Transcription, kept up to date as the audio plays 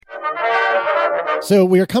So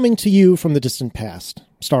we are coming to you from the distant past,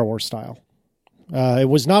 Star Wars style. It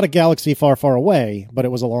was not a galaxy far, far away, but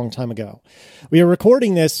it was a long time ago. We are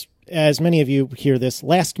recording this, as many of you hear this,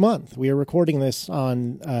 last month. We are recording this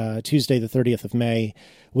on Tuesday, the 30th of May.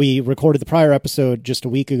 We recorded the prior episode just a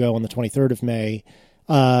week ago on the 23rd of May.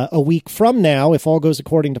 A week from now, if all goes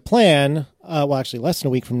according to plan, well, actually less than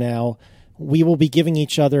a week from now, we will be giving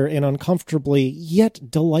each other an uncomfortably yet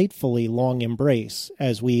delightfully long embrace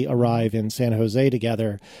as we arrive in San Jose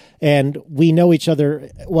together. And we know each other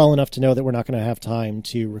well enough to know that we're not going to have time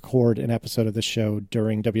to record an episode of the show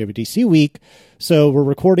during WWDC week. So we're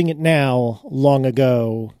recording it now, long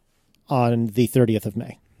ago, on the 30th of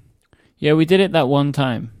May. Yeah, we did it that one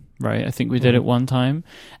time, right? I think we did it one time.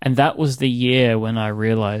 And that was the year when I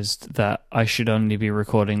realized that I should only be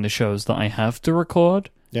recording the shows that I have to record.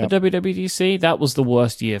 Yep. The WWDC, that was the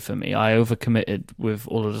worst year for me. I overcommitted with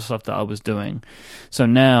all of the stuff that I was doing. So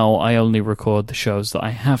now I only record the shows that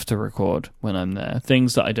I have to record when I'm there.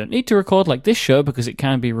 Things that I don't need to record, like this show, because it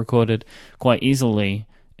can be recorded quite easily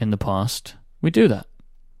in the past. We do that.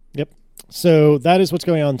 Yep. So that is what's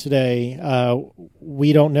going on today.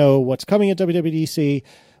 We don't know what's coming at WWDC,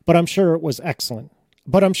 but I'm sure it was excellent.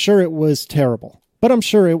 But I'm sure it was terrible. But I'm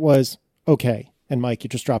sure it was okay. And Mike, you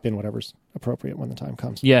just drop in whatever's appropriate when the time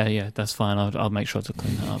comes. Yeah, that's fine. I'll make sure to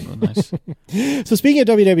clean that up. Nice. So speaking of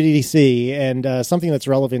WWDC and something that's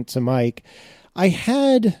relevant to Mike, I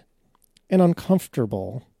had an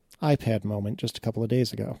uncomfortable iPad moment just a couple of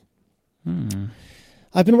days ago.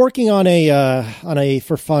 I've been working on a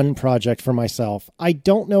for fun project for myself. I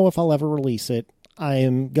don't know if I'll ever release it. I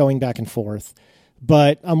am going back and forth,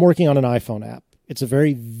 but I'm working on an iPhone app. It's a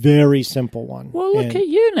very, very simple one. Well, look at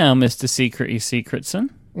you now, Mr. Secret-y Secretson.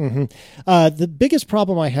 Mm-hmm. The biggest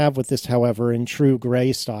problem I have with this, however, in true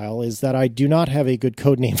Gray style, is that I do not have a good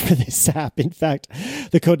code name for this app. In fact,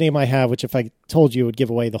 the code name I have, which if I told you would give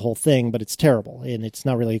away the whole thing, but it's terrible, and it's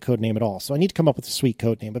not really a code name at all. So I need to come up with a sweet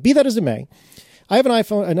code name. But be that as it may, I have an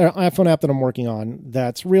iPhone app that I'm working on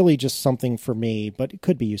that's really just something for me, but it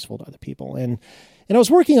could be useful to other people. And I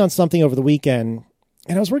was working on something over the weekend.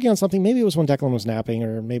 And I was working on something, maybe it was when Declan was napping,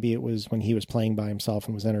 or maybe it was when he was playing by himself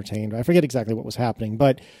and was entertained. I forget exactly what was happening,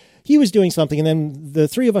 but he was doing something, and then the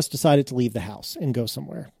three of us decided to leave the house and go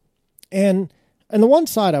somewhere. And on the one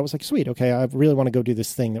side, I was like, sweet, okay, I really want to go do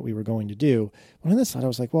this thing that we were going to do. But on this side, I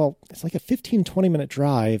was like, well, it's like a 15, 20-minute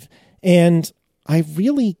drive, and I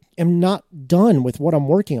really am not done with what I'm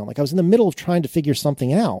working on. Like, I was in the middle of trying to figure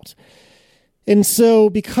something out. And so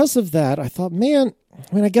because of that, I thought, man,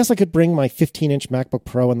 I mean, I guess I could bring my 15-inch MacBook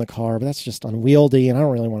Pro in the car, but that's just unwieldy, and I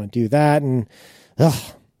don't really want to do that. And,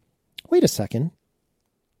 wait a second.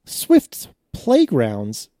 Swift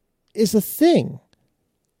Playgrounds is a thing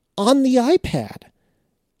on the iPad.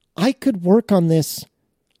 I could work on this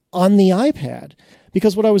on the iPad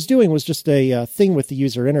because what I was doing was just a thing with the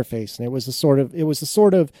user interface, and it was a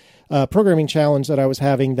sort of programming challenge that I was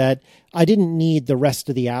having that I didn't need the rest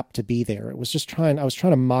of the app to be there. It was just I was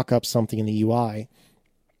trying to mock up something in the UI.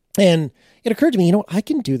 And it occurred to me, I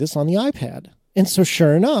can do this on the iPad. And so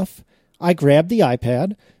sure enough, I grabbed the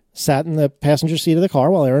iPad, sat in the passenger seat of the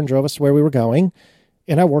car while Aaron drove us to where we were going,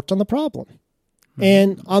 and I worked on the problem. Mm-hmm.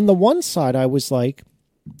 And on the one side, I was like,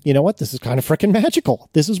 you know what? This is kind of freaking magical.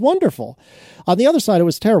 This is wonderful. On the other side, it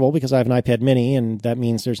was terrible because I have an iPad mini, and that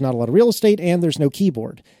means there's not a lot of real estate and there's no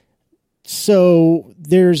keyboard. So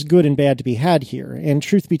there's good and bad to be had here. And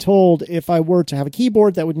truth be told, if I were to have a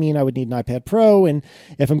keyboard, that would mean I would need an iPad Pro. And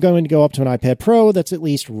if I'm going to go up to an iPad Pro, that's at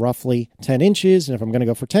least roughly 10 inches. And if I'm going to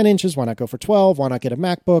go for 10 inches, why not go for 12? Why not get a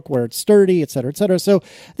MacBook where it's sturdy, et cetera, et cetera? So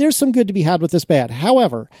there's some good to be had with this bad.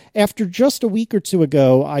 However, after just a week or two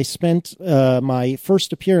ago, I spent my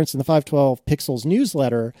first appearance in the 512 Pixels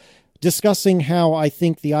newsletter discussing how I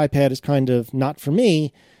think the iPad is kind of not for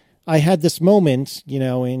me. I had this moment,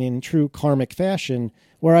 in true karmic fashion,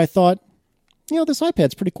 where I thought, this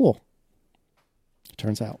iPad's pretty cool.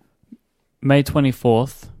 Turns out. May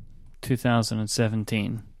 24th,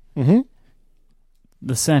 2017. Mm-hmm.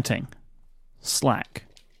 The setting. Slack.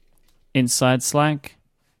 Inside Slack,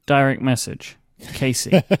 direct message.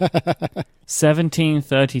 Casey.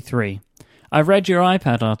 1733. I read your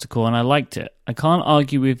iPad article and I liked it. I can't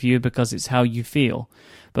argue with you because it's how you feel.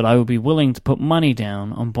 But I would be willing to put money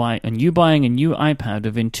down on you buying a new iPad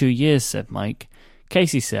within 2 years, said Mike.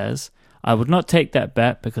 Casey says, I would not take that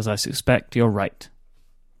bet because I suspect you're right.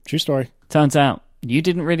 True story. Turns out, you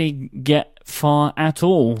didn't really get far at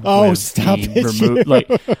all. Oh, stop it!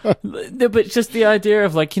 But just the idea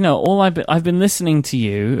of like, I've been listening to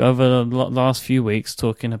you over the last few weeks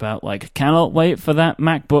talking about like, cannot wait for that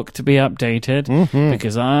MacBook to be updated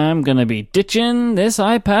because I'm gonna be ditching this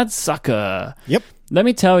iPad sucker. Yep. Let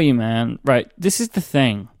me tell you, man. Right, this is the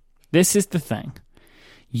thing.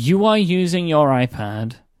 You are using your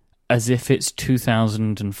iPad as if it's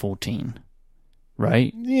 2014.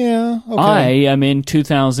 Right? Yeah. Okay. I am in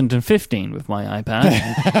 2015 with my iPad.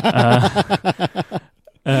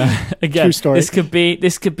 Again, true story. This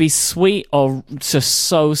could be sweet or just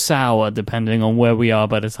so sour, depending on where we are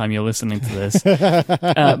by the time you're listening to this.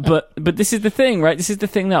 But this is the thing, right? This is the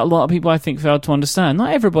thing that a lot of people I think fail to understand.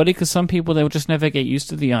 Not everybody, because some people they'll just never get used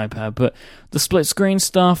to the iPad. But the split screen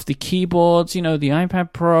stuff, the keyboards, the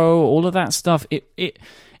iPad Pro, all of that stuff,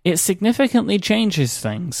 it significantly changes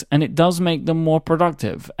things, and it does make them more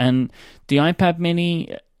productive. And the iPad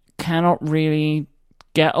Mini cannot really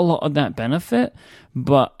get a lot of that benefit,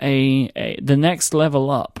 but the next level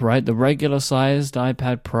up, right? The regular sized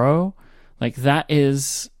iPad Pro, like that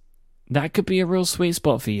could be a real sweet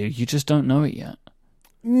spot for you. You just don't know it yet.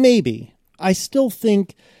 Maybe. I still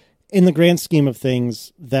think, in the grand scheme of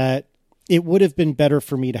things, that it would have been better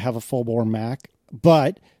for me to have a full-bore Mac.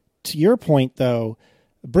 But to your point, though,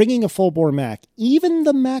 bringing a full-bore Mac, even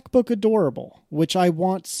the MacBook Adorable, which I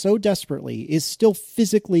want so desperately, is still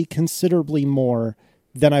physically considerably more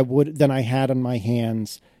than I had on my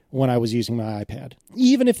hands when I was using my iPad.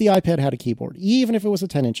 Even if the iPad had a keyboard, even if it was a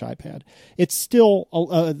 10-inch iPad, it's still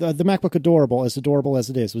the MacBook Adorable as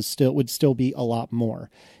it is, would still be a lot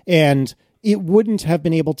more, and it wouldn't have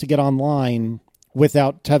been able to get online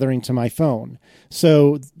without tethering to my phone.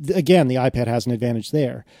 So again, the iPad has an advantage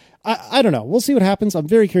there. I don't know. We'll see what happens. I'm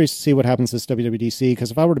very curious to see what happens this WWDC,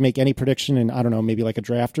 because if I were to make any prediction in, I don't know, maybe like a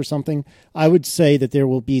draft or something, I would say that there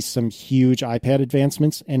will be some huge iPad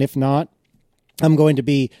advancements. And if not, I'm going to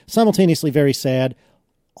be simultaneously very sad,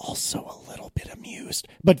 also a little bit amused,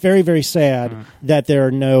 but very, very sad that there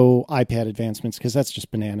are no iPad advancements, because that's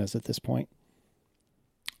just bananas at this point.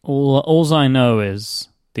 All I know is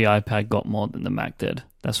the iPad got more than the Mac did.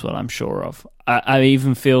 That's what I'm sure of. I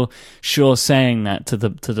even feel sure saying that to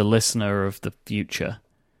the listener of the future.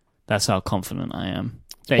 That's how confident I am.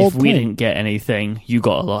 That if we didn't get anything, you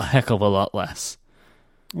got a heck of a lot less.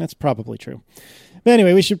 That's probably true. But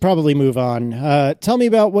anyway, we should probably move on. Tell me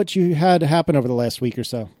about what you had happen over the last week or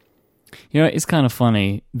so. It's kind of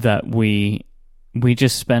funny that we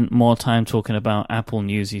just spent more time talking about Apple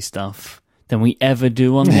Newsy stuff than we ever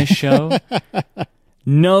do on this show.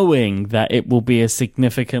 Knowing that it will be a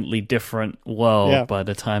significantly different world by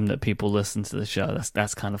the time that people listen to the show.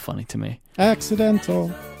 That's kind of funny to me.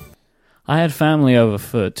 Accidental. I had family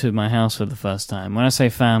over to my house for the first time. When I say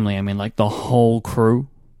family, I mean like the whole crew,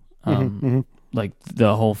 like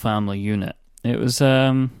the whole family unit. It was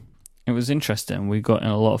interesting. We got in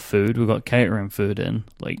a lot of food. We got catering food in.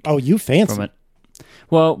 You fancy. From it.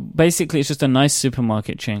 Well, basically, it's just a nice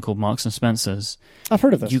supermarket chain called Marks and Spencer's. I've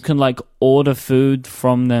heard of this. You can order food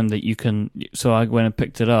from them that you can. So I went and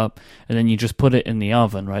picked it up, and then you just put it in the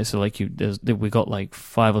oven, right? So we got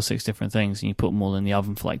 5 or 6 different things, and you put them all in the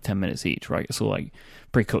oven for 10 minutes each, right? It's all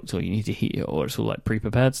pre-cooked, or you need to heat it, or it's all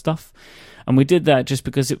pre-prepared stuff. And we did that just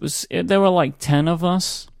because there were 10 of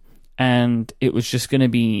us. And it was just going to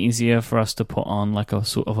be easier for us to put on a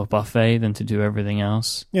sort of a buffet than to do everything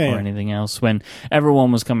else anything else when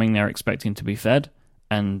everyone was coming there expecting to be fed.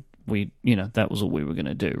 And that was all we were going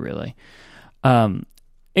to do, really.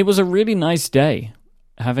 It was a really nice day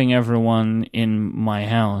having everyone in my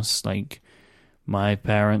house, my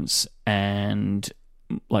parents and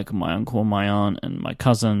my uncle and my aunt and my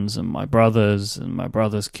cousins and my brothers and my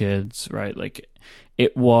brother's kids, right?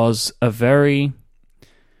 It was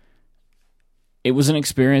it was an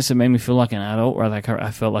experience that made me feel like an adult, or I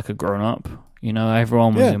felt like a grown-up.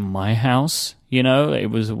 Everyone was in my house. It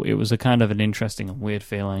was a kind of an interesting and weird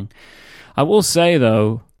feeling. I will say,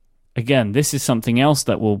 though, again, this is something else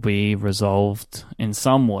that will be resolved in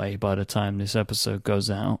some way by the time this episode goes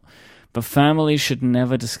out. But families should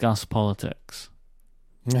never discuss politics.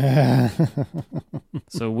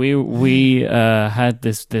 So we had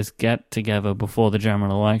this get together before the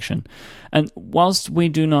general election, and whilst we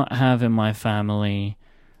do not have in my family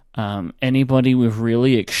anybody with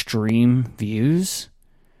really extreme views,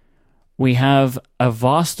 we have a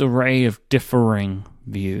vast array of differing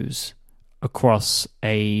views across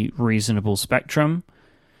a reasonable spectrum.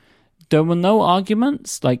 There were no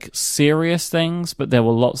arguments, serious things, but there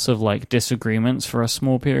were lots of disagreements for a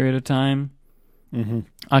small period of time.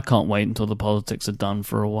 I can't wait until the politics are done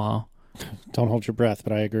for a while. Don't hold your breath,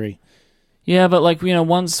 but I agree. Yeah, but like,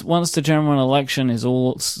 once the general election is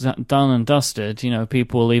all done and dusted,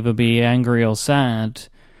 people will either be angry or sad,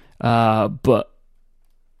 but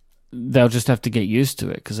they'll just have to get used to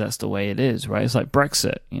it because that's the way it is, right? It's like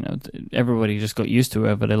Brexit, everybody just got used to it,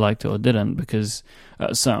 whether they liked it or didn't, because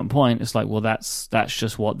at a certain point, it's like, well, that's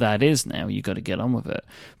just what that is now. You got to get on with it.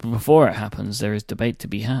 But before it happens, there is debate to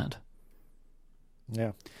be had.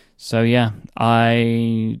 Yeah. So yeah,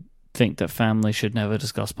 I think that family should never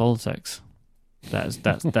discuss politics.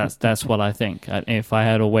 That's what I think. If I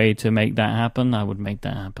had a way to make that happen, I would make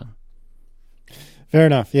that happen. Fair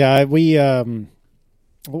enough. Yeah, I'm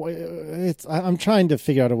trying to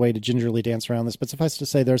figure out a way to gingerly dance around this, but suffice to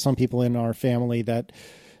say, there are some people in our family that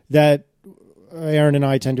Aaron and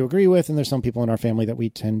I tend to agree with, and there's some people in our family that we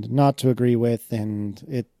tend not to agree with, and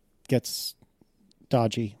it gets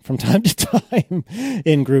dodgy from time to time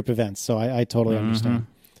in group events. So I totally understand.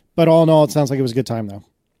 But all in all, it sounds like it was a good time, though.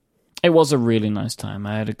 It was a really nice time.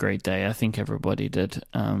 I had a great day. I think everybody did.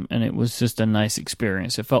 And it was just a nice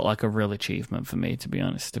experience. It felt like a real achievement for me, to be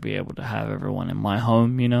honest, to be able to have everyone in my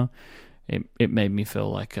home, It made me feel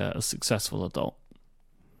like a successful adult.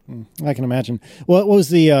 I can imagine. What was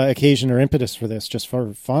the occasion or impetus for this? Just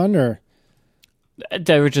for fun, or?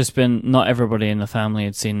 There had just been, not everybody in the family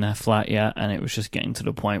had seen their flat yet, and it was just getting to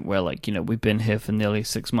the point where, we've been here for nearly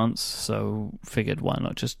 6 months, so figured why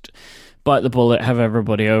not just bite the bullet, have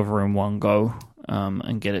everybody over in one go,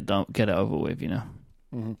 and get it done, get it over with,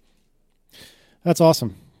 Mm-hmm. That's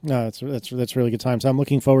awesome. No, that's really good times. I'm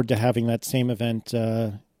looking forward to having that same event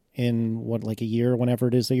in a year, whenever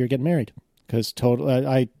it is that you're getting married. Because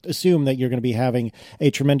I assume that you're going to be having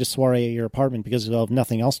a tremendous soiree at your apartment because you'll have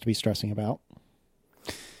nothing else to be stressing about.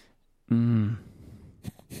 On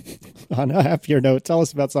a happier note, tell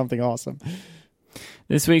us about something awesome.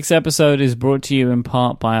 This week's episode is brought to you in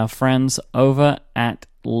part by our friends over at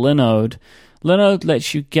Linode. Linode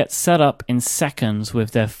lets you get set up in seconds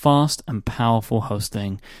with their fast and powerful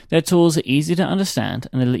hosting. Their tools are easy to understand,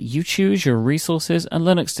 and they let you choose your resources and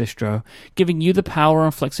Linux distro, giving you the power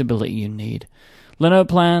and flexibility you need. Linode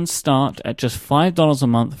plans start at just $5 a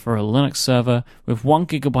month for a Linux server with 1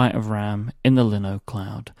 GB of RAM in the Linode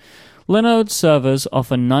cloud. Linode servers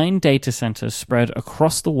offer 9 data centers spread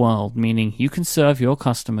across the world, meaning you can serve your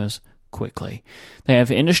customers quickly. They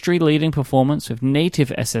have industry-leading performance with native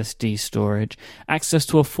SSD storage, access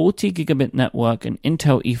to a 40 gigabit network, and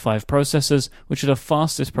Intel E5 processors, which are the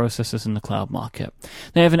fastest processors in the cloud market.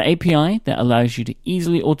 They have an API that allows you to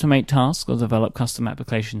easily automate tasks or develop custom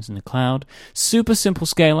applications in the cloud, super simple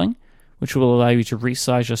scaling, which will allow you to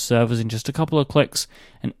resize your servers in just a couple of clicks,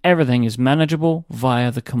 and everything is manageable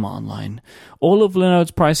via the command line. All of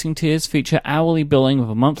Linode's pricing tiers feature hourly billing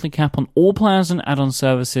with a monthly cap on all plans and add-on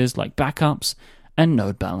services like backups and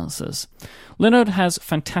node balancers. Linode has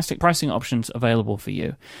fantastic pricing options available for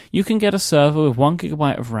you. You can get a server with 1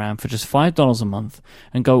 GB of RAM for just $5 a month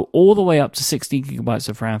and go all the way up to 60 GB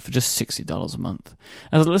of RAM for just $60 a month.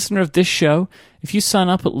 As a listener of this show, if you sign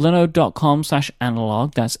up at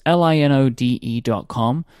linode.com/analog, that's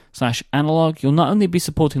linode.com/analog, you'll not only be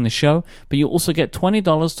supporting the show, but you'll also get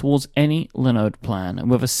 $20 towards any Linode plan. And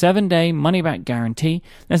with a 7-day money-back guarantee,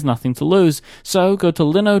 there's nothing to lose. So go to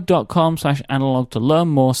linode.com/analog to learn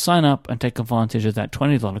more, sign up, and take advantage of that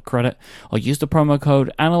 $20 credit, or use the promo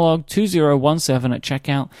code analog2017 at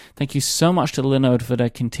checkout. Thank you so much to Linode for their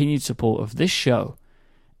continued support of this show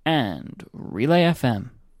and Relay FM.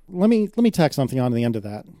 Let me tack something on the end of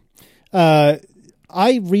that.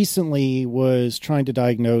 I recently was trying to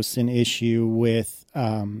diagnose an issue with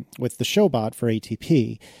the Showbot for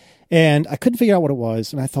ATP, and I couldn't figure out what it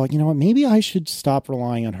was. And I thought, maybe I should stop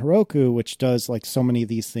relying on Heroku, which does so many of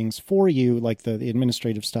these things for you, like the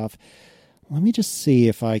administrative stuff. Let me just see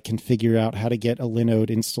if I can figure out how to get a Linode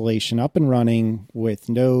installation up and running with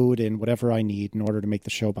Node and whatever I need in order to make the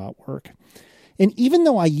Showbot work. And even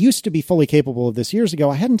though I used to be fully capable of this years ago,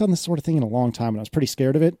 I hadn't done this sort of thing in a long time, and I was pretty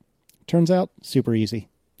scared of it. Turns out, super easy.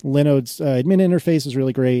 Linode's admin interface is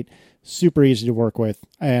really great, super easy to work with,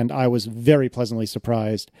 and I was very pleasantly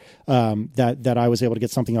surprised that I was able to get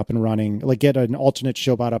something up and running, get an alternate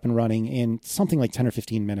Showbot up and running in something like 10 or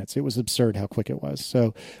 15 minutes. It was absurd how quick it was.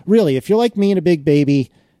 So really, if you're like me and a big baby,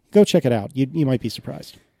 go check it out. You might be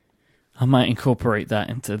surprised. I might incorporate that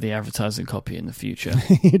into the advertising copy in the future.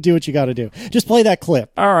 Do what you got to do. Just play that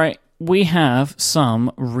clip. All right. We have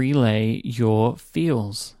some Relay Your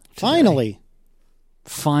Feels today.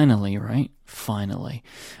 Finally, right? Finally.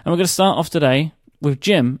 And we're going to start off today with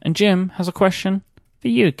Jim. And Jim has a question for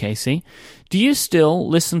you, Casey. Do you still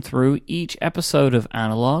listen through each episode of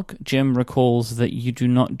Analog? Jim recalls that you do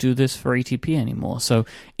not do this for ATP anymore. So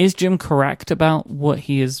is Jim correct about what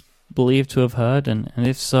he has believe to have heard? And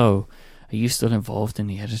if so, are you still involved in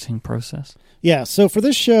the editing process? Yeah, so for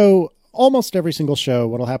this show, almost every single show,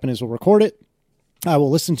 what'll happen is we'll record it. I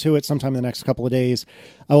will listen to it sometime in the next couple of days.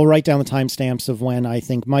 I will write down the timestamps of when I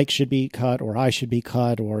think Mike should be cut or I should be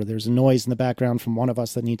cut or there's a noise in the background from one of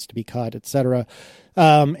us that needs to be cut, etc.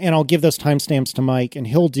 And I'll give those timestamps to Mike and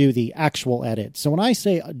he'll do the actual edit. So when I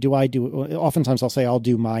say oftentimes I'll say I'll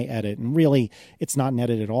do my edit. And really, it's not an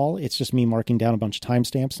edit at all. It's just me marking down a bunch of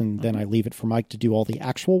timestamps and then I leave it for Mike to do all the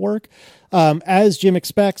actual work. As Jim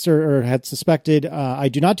expects or had suspected, I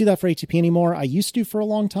do not do that for ATP anymore. I used to for a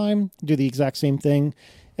long time, do the exact same thing.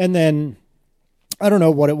 And then I don't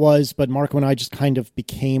know what it was, but Marco and I just kind of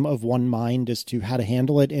became of one mind as to how to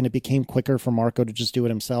handle it. And it became quicker for Marco to just do it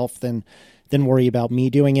himself than worry about me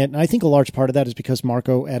doing it. And I think a large part of that is because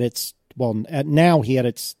Marco edits, now he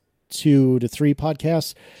edits 2 to 3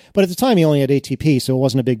 podcasts, but at the time he only had ATP, so it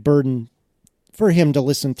wasn't a big burden for him to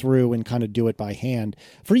listen through and kind of do it by hand.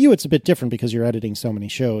 For you, it's a bit different because you're editing so many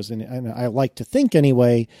shows. And I like to think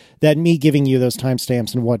anyway that me giving you those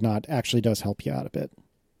timestamps and whatnot actually does help you out a bit.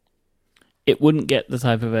 It wouldn't get the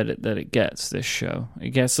type of edit that it gets, this show. It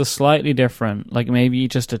gets a slightly different, like maybe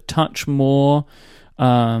just a touch more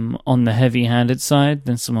on the heavy-handed side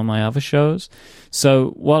than some of my other shows. So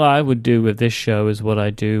what I would do with this show is what I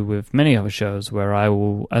do with many other shows, where I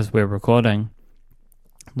will, as we're recording,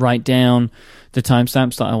 write down the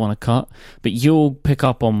timestamps that I want to cut, but you'll pick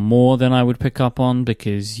up on more than I would pick up on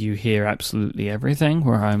because you hear absolutely everything,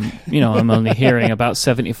 where I'm only hearing about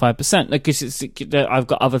 75%, because I've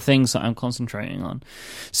got other things that I'm concentrating on.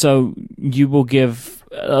 So you will give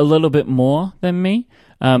a little bit more than me.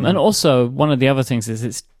 And also, one of the other things is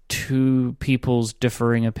it's two people's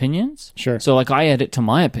differing opinions. Sure. So, like, I edit to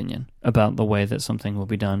my opinion about the way that something will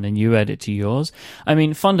be done, and you edit to yours. I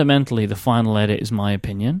mean, fundamentally, the final edit is my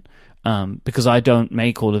opinion, because I don't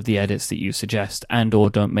make all of the edits that you suggest, and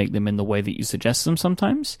or don't make them in the way that you suggest them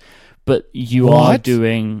sometimes. But you are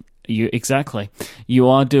doing a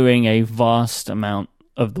vast amount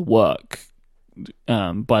of the work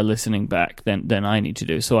by listening back than I need to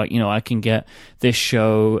do. So I can get this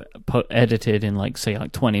show edited in like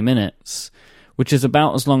 20 minutes, which is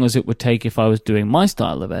about as long as it would take if I was doing my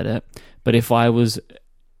style of edit. But if I was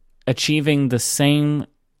achieving the same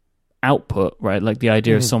output, right, like the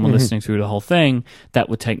idea of someone listening through the whole thing, that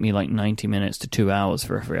would take me like 90 minutes to 2 hours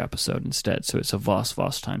for every episode instead. So it's a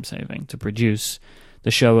vast time saving to produce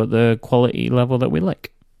the show at the quality level that we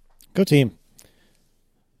like. Go team.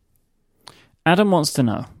 Adam wants to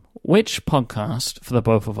know, which podcast for the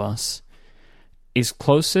both of us is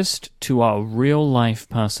closest to our real-life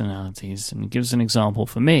personalities? And he gives an example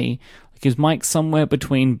for me. Like, is Mike somewhere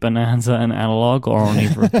between Bonanza and Analog, or on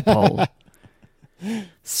either of the pole?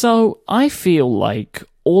 So I feel like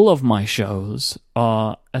all of my shows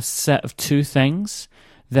are a set of two things.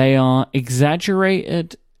 They are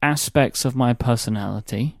exaggerated aspects of my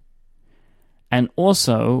personality, and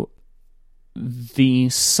also the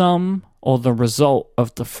sum or the result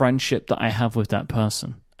of the friendship that I have with that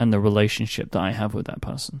person and the relationship that I have with that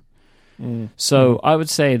person. So I would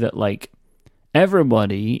say that, like,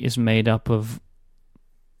 everybody is made up of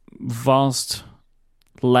vast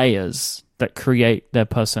layers that create their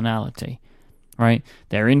personality, right?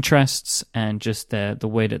 Their interests and just the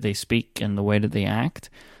way that they speak and the way that they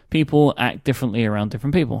act. People act differently around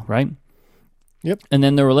different people, right? Yep. And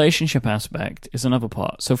then the relationship aspect is another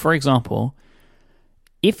part. So, for example,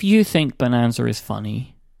 if you think Bonanza is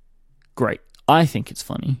funny, great. I think it's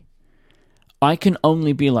funny. I can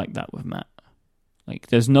only be like that with Matt. Like,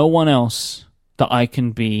 there's no one else that I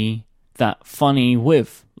can be that funny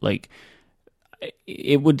with. Like,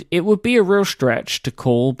 it would be a real stretch to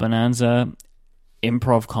call Bonanza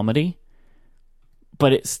improv comedy,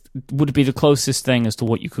 but it would be the closest thing as to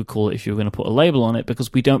what you could call it if you were going to put a label on it,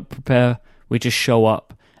 because we don't prepare, we just show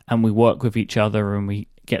up and we work with each other and we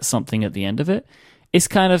get something at the end of it. It's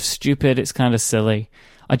kind of stupid, it's kind of silly.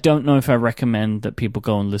 I don't know if I recommend that people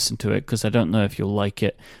go and listen to it, because I don't know if you'll like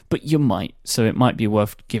it, but you might, so it might be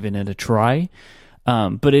worth giving it a try.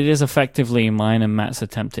 But it is effectively mine and Matt's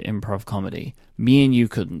attempt at improv comedy. Me and you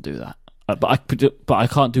couldn't do that. But I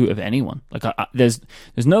can't do it with anyone. Like, there's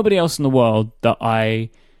nobody else in the world that I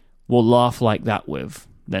will laugh like that with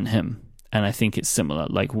than him. And I think it's similar.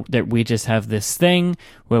 Like, that we just have this thing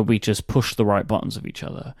where we just push the right buttons of each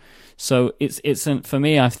other. So for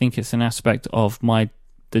me, I think it's an aspect of the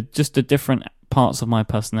different parts of my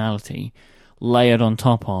personality layered on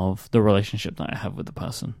top of the relationship that I have with the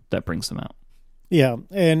person that brings them out. Yeah,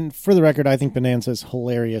 and for the record, I think Bonanza is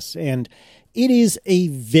hilarious, and it is a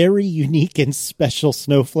very unique and special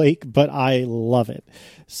snowflake, but I love it.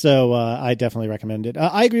 So I definitely recommend it.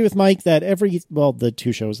 I agree with Mike that the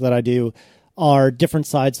two shows that I do are different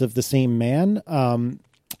sides of the same man.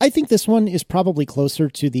 I think this one is probably closer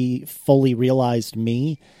to the fully realized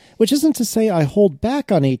me, which isn't to say I hold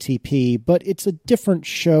back on ATP, but it's a different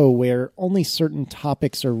show where only certain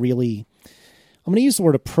topics are really... I'm going to use the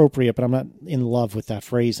word appropriate, but I'm not in love with that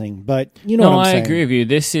phrasing. But you know what I'm saying. No, I agree with you.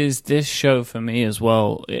 This show for me as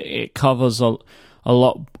well. It covers a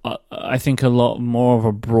lot. I think a lot more of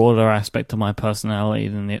a broader aspect of my personality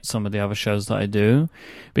than some of the other shows that I do,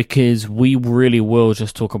 because we really will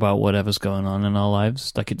just talk about whatever's going on in our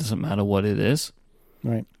lives. Like, it doesn't matter what it is.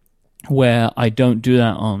 Right. Where I don't do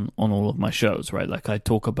that on all of my shows. Right. Like, I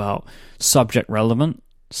talk about subject relevant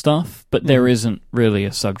stuff, but there isn't really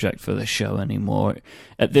a subject for this show anymore.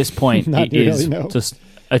 At this point, it is just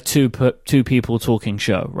a two people talking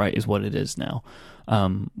show, right? Is what it is now,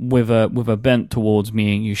 with a bent towards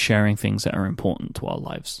me and you sharing things that are important to our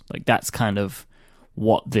lives. Like, that's kind of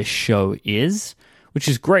what this show is, which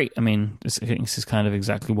is great. I mean, I think this is kind of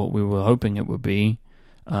exactly what we were hoping it would be,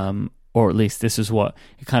 or at least this is what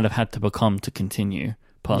it kind of had to become to continue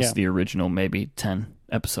past the original maybe 10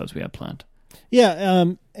 episodes we had planned. Yeah,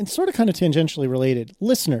 and sort of kind of tangentially related.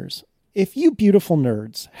 Listeners, if you beautiful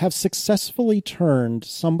nerds have successfully turned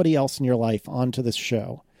somebody else in your life onto this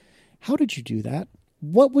show, how did you do that?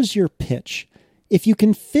 What was your pitch? If you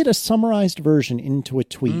can fit a summarized version into a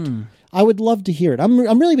tweet, I would love to hear it. I'm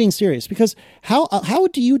really being serious, because how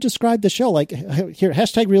do you describe the show? Like, here,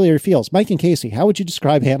 hashtag really or feels. Mike and Casey, how would you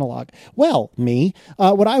describe Analog? Well, me,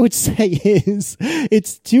 what I would say is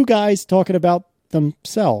it's two guys talking about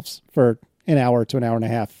themselves for an hour to an hour and a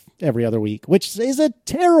half every other week, which is a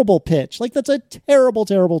terrible pitch. Like, that's a terrible,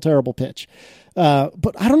 terrible, terrible pitch.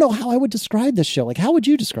 But I don't know how I would describe this show. Like, how would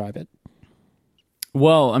you describe it?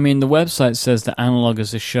 Well, I mean, the website says that Analog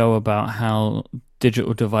is a show about how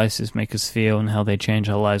digital devices make us feel and how they change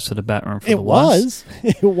our lives for the better and for the worse.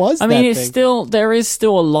 It was. I mean, there is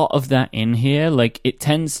still a lot of that in here. Like, it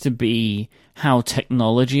tends to be how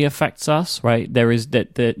technology affects us, right? There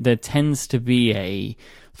tends to be a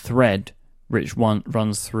thread which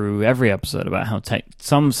runs through every episode about how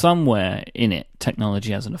somewhere in it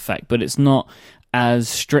technology has an effect, but it's not as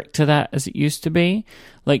strict to that as it used to be.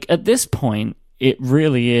 Like, at this point, it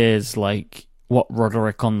really is like what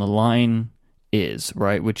Roderick on the Line is,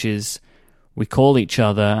 right? Which is, we call each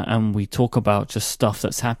other and we talk about just stuff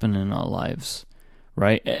that's happening in our lives,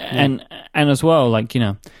 right? Yeah. And as well, like, you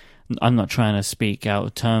know, I'm not trying to speak out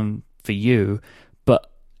of turn for you,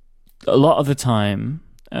 but a lot of the time,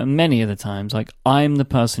 many of the times, like, I'm the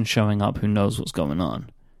person showing up who knows what's going on,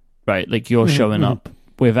 right? Like, you're showing up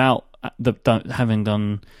without having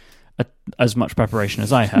done as much preparation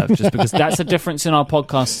as I have, just because that's a difference in our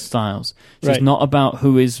podcast styles. So It's not about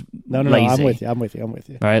who is lazy. I'm with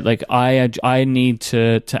you. Right? Like, I need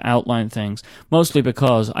to outline things, mostly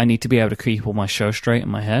because I need to be able to keep all my show straight in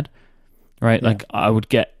my head. Right, yeah. Like, I would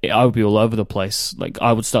be all over the place. Like,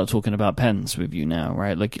 I would start talking about pens with you now,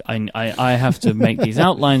 right? Like, I have to make these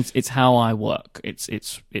outlines. It's how I work.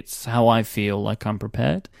 It's how I feel like I'm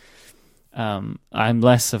prepared. I'm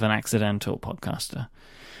less of an accidental podcaster,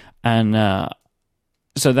 and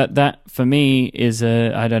so that for me is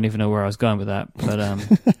I don't even know where I was going with that,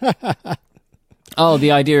 but oh,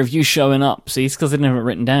 the idea of you showing up. See, it's because I didn't have it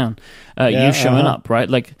written down. You showing up, right?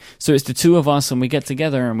 Like, so it's the two of us, and we get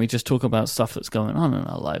together and we just talk about stuff that's going on in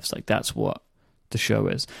our lives. Like, that's what the show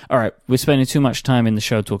is. All right, we're spending too much time in the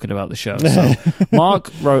show talking about the show. So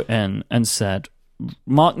Mark wrote in and said,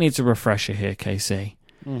 Mark needs a refresher here, KC.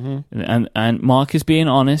 Mm-hmm. And Mark is being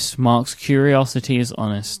honest. Mark's curiosity is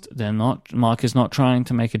honest. Mark is not trying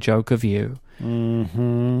to make a joke of you.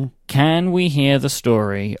 Mm-hmm. Can we hear the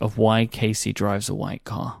story of why Casey drives a white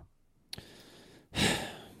car?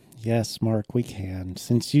 Yes, Mark, we can.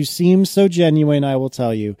 Since you seem so genuine, I will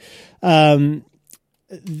tell you.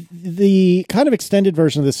 The kind of extended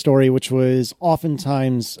version of this story, which was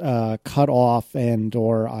oftentimes cut off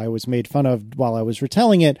or I was made fun of while I was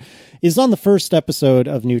retelling it, is on the first episode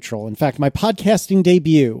of Neutral. In fact, my podcasting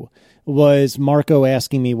debut was Marco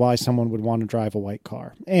asking me why someone would want to drive a white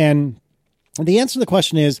car. And the answer to the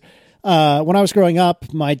question is, when I was growing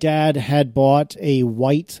up, my dad had bought a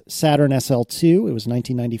white Saturn SL2. It was a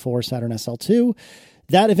 1994 Saturn SL2.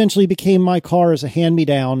 That eventually became my car as a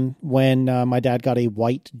hand-me-down when my dad got a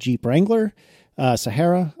white Jeep Wrangler,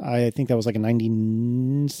 Sahara. I think that was like a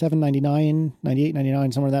 97, 99, 98,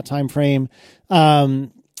 99, somewhere in that time frame.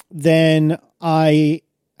 Then I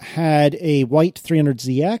had a white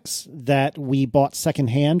 300ZX that we bought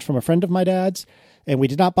secondhand from a friend of my dad's, and we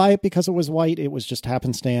did not buy it because it was white. It was just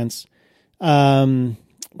happenstance.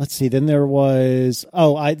 Let's see. Then there was,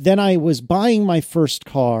 I was buying my first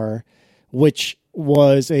car, which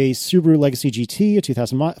was a Subaru Legacy GT, a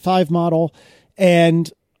 2005 model.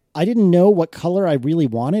 And I didn't know what color I really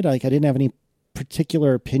wanted. Like, I didn't have any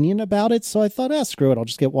particular opinion about it. So I thought, screw it. I'll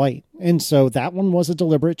just get white. And so that one was a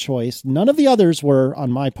deliberate choice. None of the others were,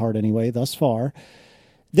 on my part anyway, thus far.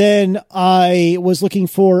 Then I was looking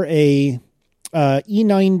for a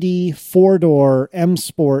E90 four-door M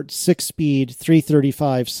Sport 6-speed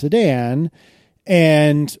 335 sedan,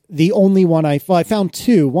 and the only one I found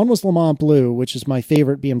two. One was Le Mans Blue, which is my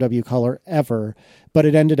favorite BMW color ever, but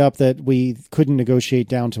it ended up that we couldn't negotiate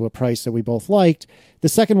down to a price that we both liked. The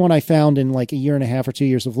second one I found in like a year and a half or 2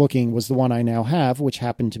 years of looking was the one I now have, which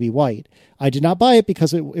happened to be white. I did not buy it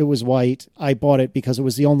because it was white. I bought it because it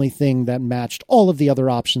was the only thing that matched all of the other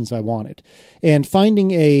options I wanted. And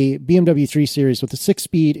finding a BMW 3 Series with a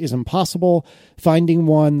 6-speed is impossible. Finding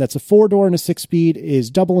one that's a 4-door and a 6-speed is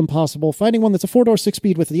double impossible. Finding one that's a 4-door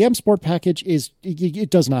 6-speed with the M Sport package it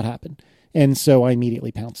does not happen. And so I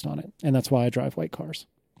immediately pounced on it. And that's why I drive white cars.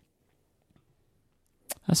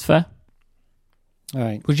 That's fair. All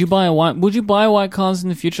right. Would you buy white cars in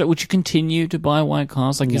the future? Would you continue to buy white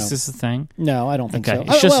cars? Like, No. is this a thing? No, I don't think so.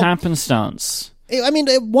 It's just happenstance. I mean,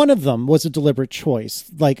 one of them was a deliberate choice.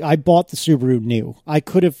 Like, I bought the Subaru new. I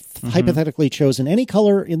could have hypothetically chosen any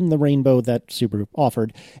color in the rainbow that Subaru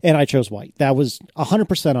offered, and I chose white. That was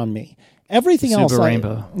 100% on me. Everything else,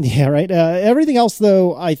 rainbow. Yeah, right. Everything else,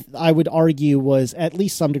 though, I would argue was at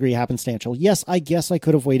least some degree happenstantial. Yes, I guess I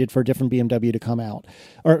could have waited for a different BMW to come out,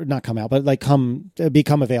 or not come out, but like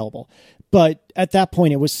become available. But at that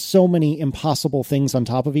point, it was so many impossible things on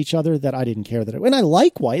top of each other that I didn't care and I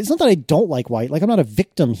like white. It's not that I don't like white. Like, I'm not a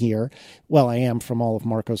victim here. Well, I am from all of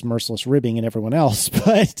Marco's merciless ribbing and everyone else,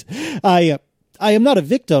 but I am not a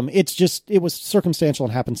victim. It's just, it was circumstantial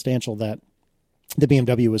and happenstantial that the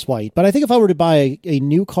BMW was white. But I think if I were to buy a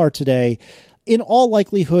new car today, in all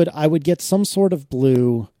likelihood, I would get some sort of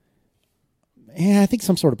blue. Yeah, I think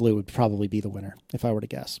some sort of blue would probably be the winner if I were to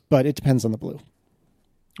guess, but it depends on the blue.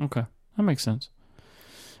 Okay. That makes sense.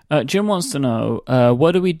 Jim wants to know,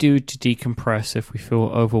 what do we do to decompress if we feel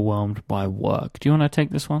overwhelmed by work? Do you want to take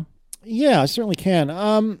this one? Yeah, I certainly can.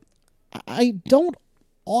 I don't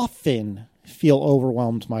often feel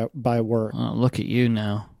overwhelmed by work. Oh, look at you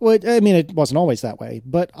now. Well, I mean, it wasn't always that way,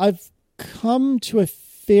 but I've come to a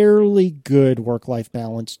fairly good work-life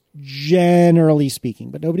balance, generally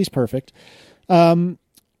speaking, but nobody's perfect. I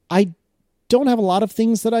don't have a lot of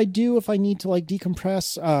things that I do if I need to like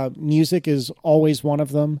decompress. Music is always one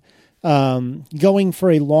of them. Going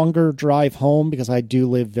for a longer drive home, because I do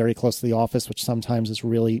live very close to the office, which sometimes is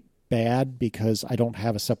really bad because I don't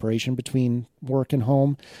have a separation between work and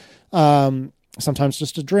home. Sometimes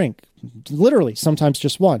just a drink, literally, sometimes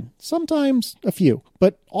just one, sometimes a few,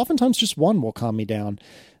 but oftentimes just one will calm me down.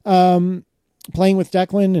 Playing with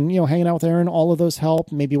Declan and, hanging out with Aaron, all of those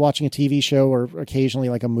help. Maybe watching a TV show or occasionally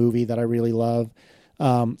like a movie that I really love.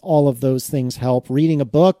 All of those things help. Reading a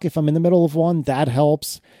book, if I'm in the middle of one, that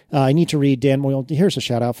helps. I need to read here's a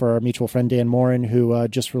shout out for our mutual friend Dan Morin, who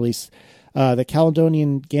just released the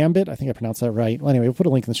Caledonian Gambit. I think I pronounced that right. Well, anyway, we'll put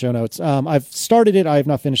a link in the show notes. I've started it. I have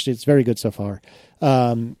not finished it. It's very good so far.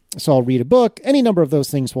 So I'll read a book. Any number of those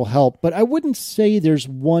things will help, but I wouldn't say there's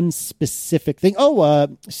one specific thing.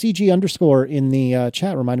 CG_ in the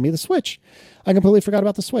chat reminded me of the Switch. I completely forgot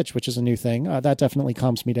about the Switch, which is a new thing. That definitely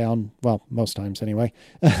calms me down. Well, most times anyway.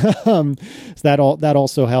 So that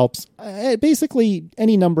also helps. Basically,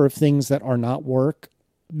 any number of things that are not work,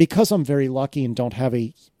 because I'm very lucky and don't have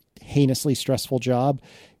a heinously stressful job,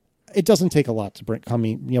 it doesn't take a lot to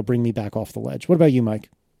bring me back off the ledge. What about you, Mike?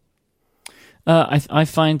 I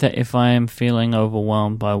find that if I am feeling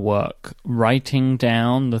overwhelmed by work, writing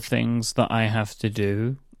down the things that I have to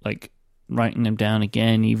do, like writing them down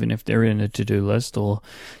again, even if they're in a to-do list, or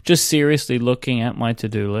just seriously looking at my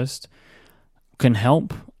to-do list, can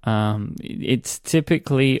help. It's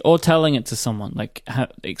typically, or telling it to someone, like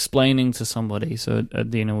explaining to somebody. So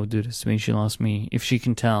Adina will do this to me. She'll ask me if she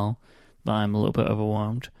can tell that I'm a little bit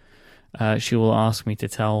overwhelmed. She will ask me to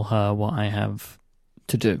tell her what I have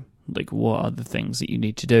to do. Like, what are the things that you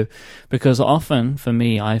need to do? Because often, for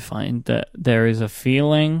me, I find that there is a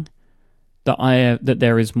feeling that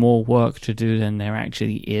there is more work to do than there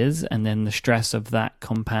actually is, and then the stress of that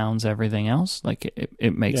compounds everything else. Like,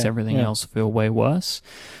 it makes everything else feel way worse.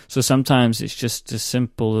 So sometimes it's just as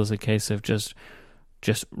simple as a case of just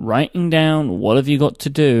writing down what have you got to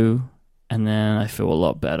do, and then I feel a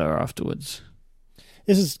lot better afterwards.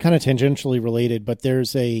 This is kind of tangentially related, but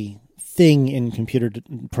there's a thing in computer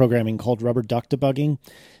programming called rubber duck debugging.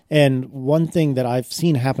 And one thing that I've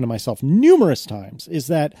seen happen to myself numerous times is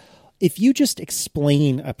that if you just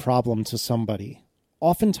explain a problem to somebody,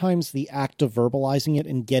 oftentimes the act of verbalizing it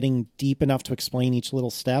and getting deep enough to explain each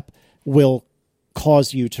little step will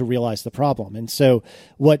cause you to realize the problem. And so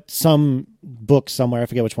what some book somewhere, I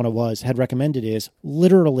forget which one it was, had recommended is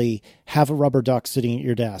literally have a rubber duck sitting at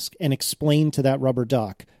your desk and explain to that rubber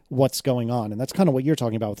duck what's going on. And that's kind of what you're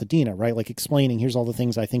talking about with Adina, right? Like explaining, here's all the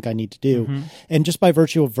things I think I need to do. Mm-hmm. And just by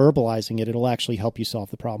virtue of verbalizing it, it'll actually help you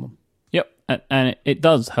solve the problem. Yep. And it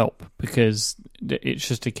does help, because it's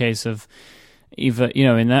just a case of either,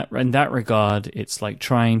 in that regard, it's like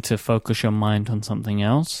trying to focus your mind on something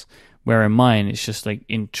else. Where in mine, it's just like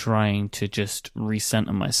in trying to just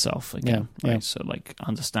recenter myself again. Yeah, right? Yeah. So like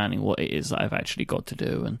understanding what it is that I've actually got to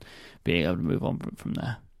do and being able to move on from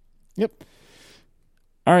there. Yep.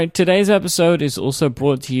 All right, today's episode is also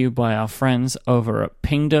brought to you by our friends over at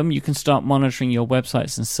Pingdom. You can start monitoring your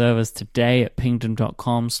websites and servers today at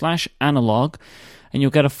pingdom.com/analog, and you'll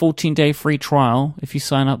get a 14-day free trial if you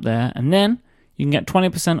sign up there. And then you can get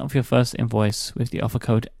 20% off your first invoice with the offer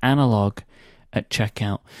code ANALOG at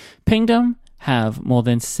checkout. Pingdom have more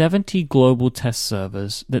than 70 global test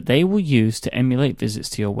servers that they will use to emulate visits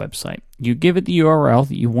to your website. You give it the URL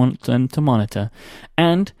that you want them to monitor,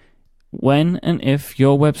 and when and if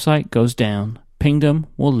your website goes down, Pingdom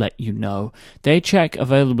will let you know. They check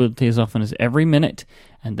availability as often as every minute,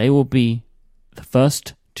 and they will be the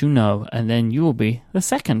first to know, and then you will be the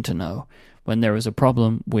second to know when there is a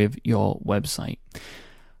problem with your website.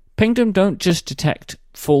 Pingdom don't just detect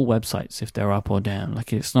full websites if they're up or down.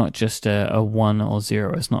 Like, it's not just a 1 or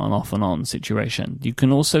 0. It's not an off and on situation. You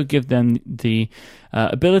can also give them the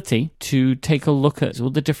ability to take a look at all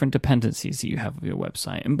the different dependencies that you have of your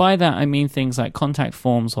website. And by that, I mean things like contact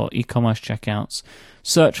forms or e-commerce checkouts,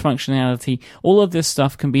 search functionality. All of this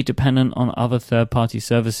stuff can be dependent on other third-party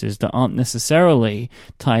services that aren't necessarily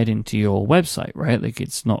tied into your website, right? Like,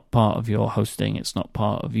 it's not part of your hosting, it's not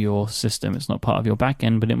part of your system, it's not part of your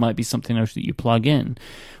backend, but it might be something else that you plug in.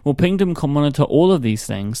 Well, Pingdom can monitor all of these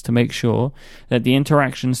things to make sure that the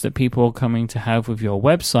interactions that people are coming to have with your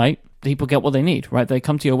website, people get what they need, right? They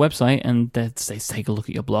come to your website and they take a look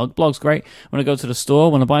at your blog. Blog's great. When I go to the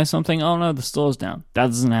store, when I buy something, oh no, the store's down. That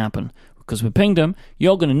doesn't happen. Because with Pingdom,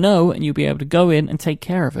 you're going to know and you'll be able to go in and take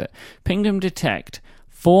care of it. Pingdom detect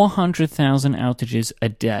 400,000 outages a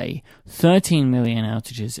day, 13 million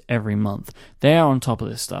outages every month. They are on top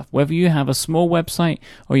of this stuff. Whether you have a small website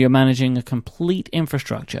or you're managing a complete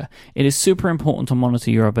infrastructure, it is super important to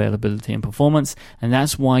monitor your availability and performance, and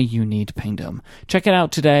that's why you need Pingdom. Check it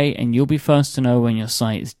out today, and you'll be first to know when your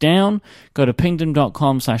site is down. Go to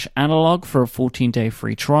pingdom.com/analog for a 14-day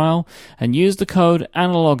free trial, and use the code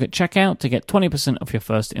ANALOG at checkout to get 20% off your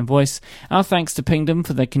first invoice. Our thanks to Pingdom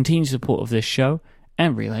for their continued support of this show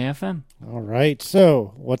and Relay FM. All right,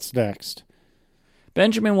 so what's next?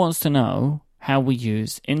 Benjamin wants to know how we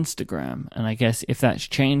use Instagram, and I guess if that's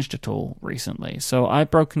changed at all recently. So I've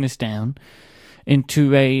broken this down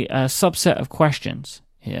into a subset of questions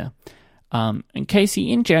here. And Casey,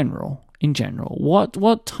 in general,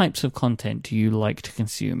 what types of content do you like to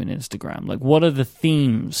consume in Instagram? Like, what are the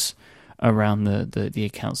themes around the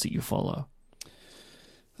accounts that you follow?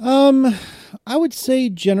 I would say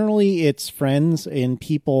generally it's friends and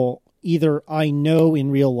people either I know in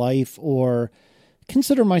real life or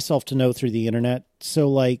consider myself to know through the internet. So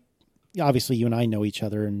like, obviously you and I know each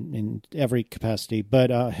other in every capacity, but,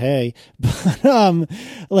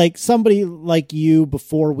 like somebody like you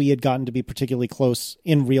before we had gotten to be particularly close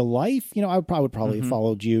in real life, I would probably have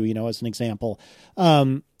followed you, as an example.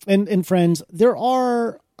 And friends,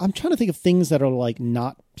 I'm trying to think of things that are like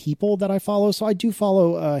not people that I follow. So I do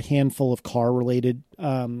follow a handful of car related,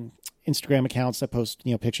 Instagram accounts that post,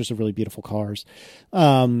 pictures of really beautiful cars.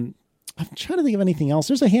 I'm trying to think of anything else.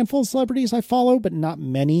 There's a handful of celebrities I follow, but not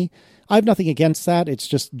many. I have nothing against that. It's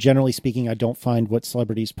just generally speaking, I don't find what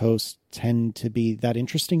celebrities post tend to be that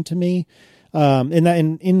interesting to me.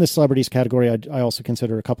 In the celebrities category, I also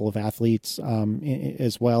consider a couple of athletes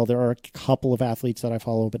as well. There are a couple of athletes that I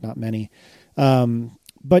follow, but not many.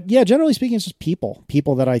 But yeah, generally speaking, it's just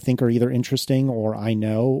people that I think are either interesting or I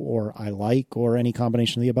know or I like or any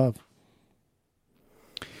combination of the above.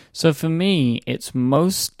 So for me, it's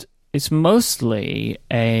mostly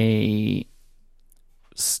a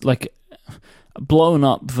blown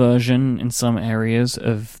up version in some areas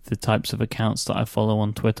of the types of accounts that I follow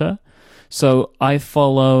on Twitter. So I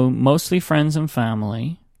follow mostly friends and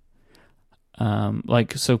family.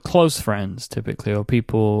 So close friends typically, or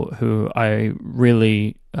people who I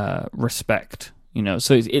really respect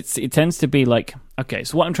So it tends to be like, okay,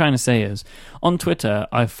 so what I'm trying to say is, on Twitter,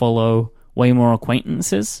 I follow way more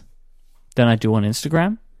acquaintances than I do on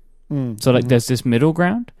Instagram. So like there's this middle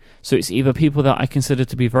ground. So it's either people that I consider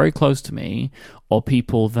to be very close to me or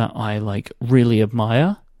people that I like really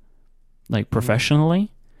admire, like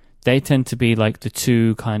professionally. They tend to be like the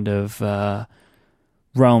two kind of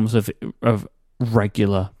realms of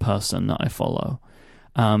regular person that I follow.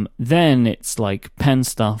 Then it's like pen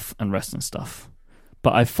stuff and wrestling stuff.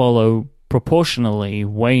 But I follow proportionally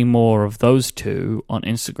way more of those two on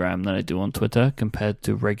Instagram than I do on Twitter compared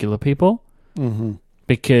to regular people.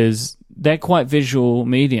 Because they're quite visual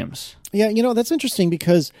mediums. Yeah, that's interesting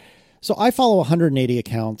because, so I follow 180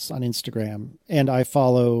 accounts on Instagram, and I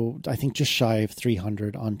follow, I think, just shy of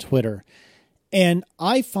 300 on Twitter. And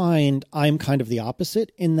I find I'm kind of the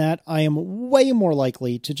opposite in that I am way more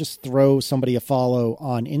likely to just throw somebody a follow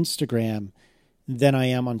on Instagram than I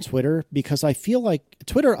am on Twitter, because I feel like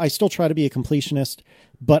Twitter, I still try to be a completionist,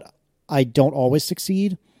 but I don't always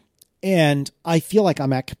succeed. And I feel like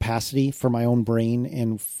I'm at capacity for my own brain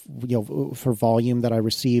and for volume that I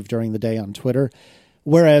receive during the day on Twitter.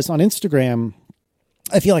 Whereas on Instagram,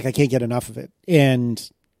 I feel like I can't get enough of it. And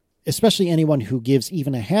especially anyone who gives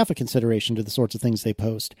even a half a consideration to the sorts of things they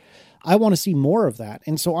post, I want to see more of that.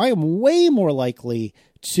 And so I am way more likely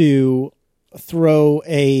to throw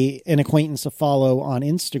an acquaintance a follow on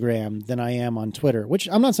Instagram than I am on Twitter, which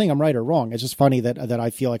I'm not saying I'm right or wrong. It's just funny that I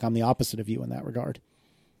feel like I'm the opposite of you in that regard.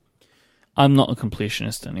 I'm not a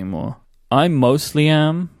completionist anymore. I mostly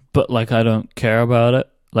am, but like I don't care about it.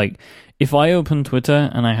 Like if I open Twitter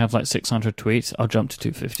and I have like 600 tweets, I'll jump to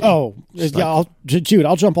 250. Oh, yeah,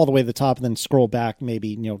 I'll jump all the way to the top and then scroll back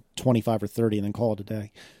maybe 25 or 30 and then call it a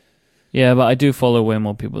day. Yeah, but I do follow way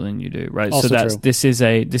more people than you do, right? Also so true. This is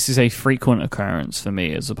a frequent occurrence for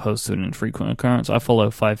me as opposed to an infrequent occurrence. I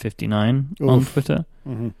follow 559 on Twitter.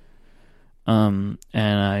 And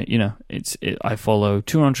I follow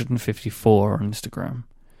 254 on Instagram.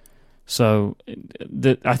 So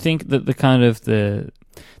I think that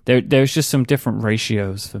there's just some different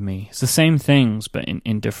ratios for me. It's the same things, but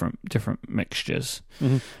in different mixtures.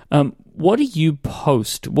 What do you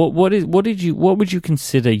post? What would you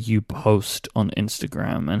consider you post on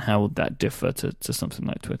Instagram, and how would that differ to something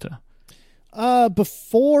like Twitter?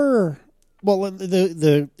 Well,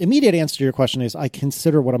 the immediate answer to your question is I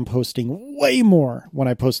consider what I'm posting way more when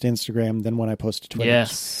I post to Instagram than when I post to Twitter.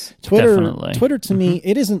 Yes, definitely. Twitter to me,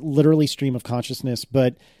 it isn't literally stream of consciousness,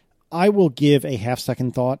 but I will give a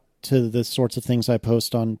half-second thought to the sorts of things I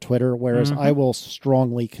post on Twitter, whereas I will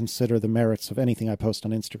strongly consider the merits of anything I post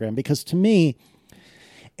on Instagram. Because to me,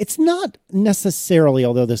 it's not necessarily,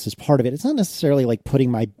 although this is part of it, it's not necessarily like putting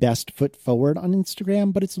my best foot forward on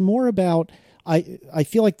Instagram, but it's more about I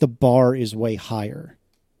feel like the bar is way higher.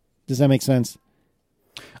 Does that make sense?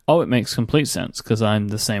 Oh, it makes complete sense because I'm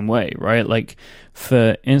the same way, right? Like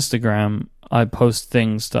for Instagram, I post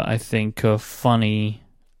things that I think are funny,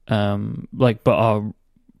 but are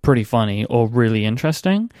pretty funny or really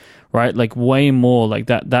interesting, right? Like way more like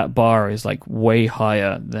that bar is like way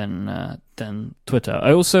higher than Twitter.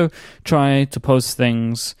 I also try to post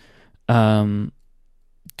things to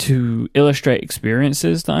illustrate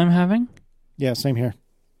experiences that I'm having. Yeah, same here.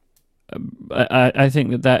 I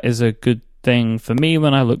think that is a good thing for me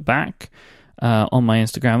when I look back on my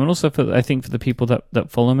Instagram, and also I think for the people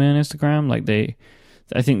that follow me on Instagram, like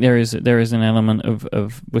I think there is an element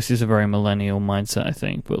of this is a very millennial mindset, I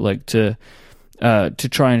think, but like to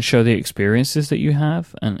try and show the experiences that you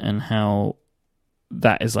have and how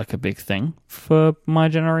that is like a big thing for my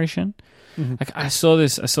generation. I saw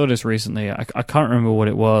this recently. I can't remember what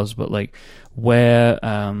it was, but like where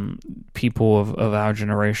people of our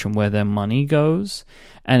generation, where their money goes,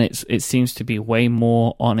 and it seems to be way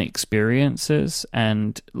more on experiences.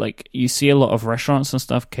 And like you see a lot of restaurants and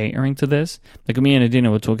stuff catering to this. Like me and Adina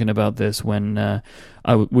were talking about this when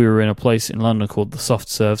we were in a place in London called the Soft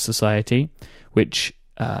Serve Society, which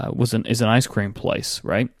is an ice cream place,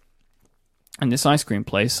 right? And this ice cream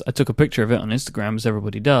place, I took a picture of it on Instagram, as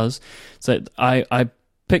everybody does. So I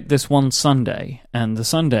picked this one sundae, and the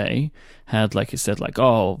sundae had, like it said, like,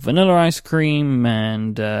 oh, vanilla ice cream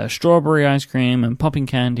and strawberry ice cream and popping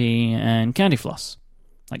candy and candy floss,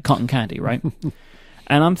 like cotton candy, right?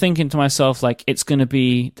 And I'm thinking to myself, like, there's going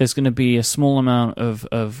to be a small amount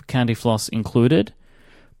of candy floss included.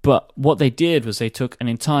 But what they did was they took an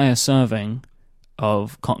entire serving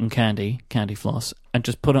of cotton candy floss, and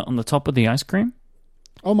just put it on the top of the ice cream.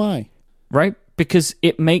 Oh my. Right? Because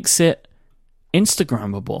it makes it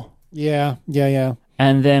Instagrammable. Yeah.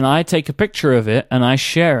 And then I take a picture of it and I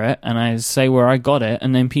share it and I say where I got it,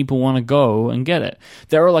 and then people want to go and get it.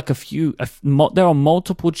 There are like there are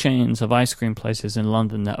multiple chains of ice cream places in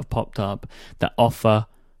London that have popped up that offer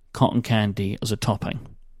cotton candy as a topping.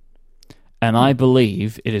 And I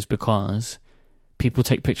believe it is because people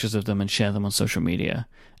take pictures of them and share them on social media.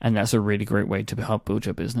 And that's a really great way to help build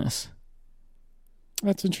your business.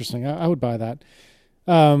 That's interesting. I would buy that.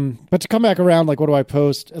 But to come back around, like, what do I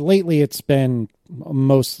post? Lately, it's been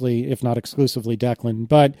mostly, if not exclusively, Declan.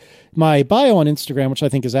 But my bio on Instagram, which I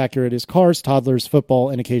think is accurate, is cars, toddlers, football,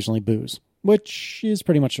 and occasionally booze, which is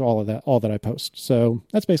pretty much all that I post. So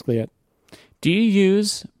that's basically it. Do you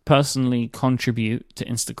personally contribute to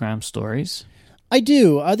Instagram stories? I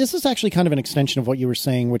do. This is actually kind of an extension of what you were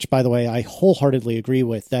saying, which, by the way, I wholeheartedly agree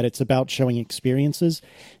with, that it's about showing experiences.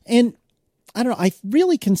 And I don't know, I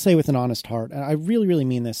really can say with an honest heart, and I really, really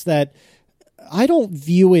mean this, that I don't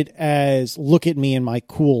view it as look at me and my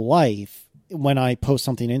cool life when I post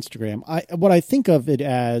something on Instagram. What I think of it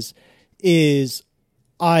as is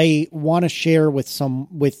I want to share with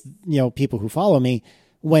people who follow me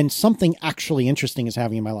when something actually interesting is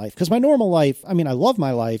happening in my life. Because my normal life, I mean, I love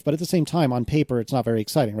my life, but at the same time, on paper, it's not very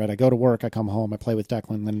exciting, right? I go to work, I come home, I play with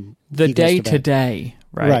Declan, then the day-to-day,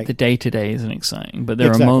 right? The day-to-day isn't exciting, but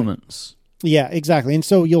there are moments. Yeah, exactly. And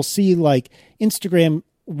so you'll see, like, Instagram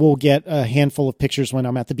will get a handful of pictures when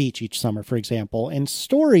I'm at the beach each summer, for example. And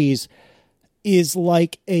stories is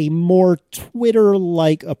like a more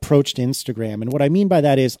Twitter-like approach to Instagram. And what I mean by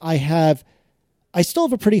that is I still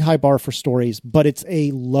have a pretty high bar for stories, but it's a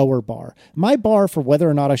lower bar. My bar for whether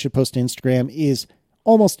or not I should post to Instagram is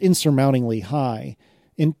almost insurmountably high.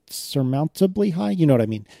 Insurmountably high? You know what I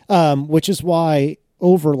mean? Which is why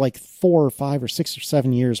over like 4 or 5 or 6 or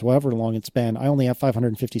 7 years, however long it's been, I only have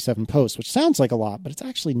 557 posts, which sounds like a lot, but it's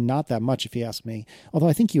actually not that much if you ask me. Although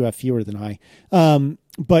I think you have fewer than I.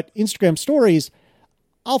 But Instagram stories,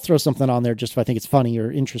 I'll throw something on there just if I think it's funny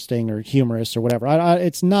or interesting or humorous or whatever.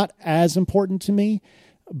 It's not as important to me,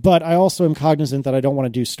 but I also am cognizant that I don't want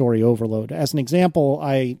to do story overload. As an example,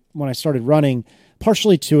 when I started running,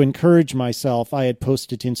 partially to encourage myself, I had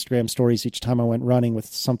posted to Instagram stories each time I went running with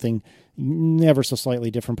something never so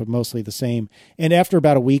slightly different, but mostly the same. And after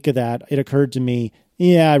about a week of that, it occurred to me,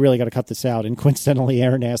 I really got to cut this out. And coincidentally,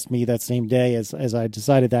 Erin asked me that same day as I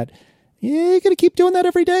decided that, you're going to keep doing that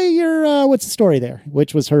every day? What's the story there?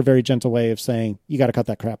 Which was her very gentle way of saying, you got to cut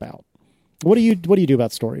that crap out. What do you do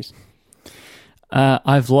about stories?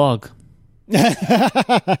 I vlog.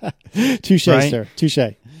 Touche, right? Sir. Touche.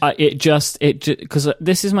 Because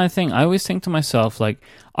this is my thing. I always think to myself, like,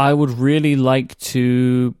 I would really like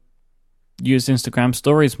to use Instagram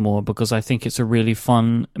stories more because I think it's a really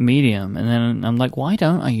fun medium. And then I'm like, why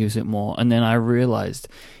don't I use it more? And then I realized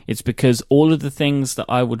it's because all of the things that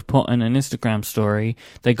I would put in an Instagram story,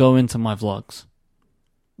 they go into my vlogs.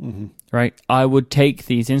 Mm-hmm. Right? I would take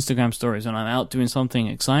these Instagram stories when I'm out doing something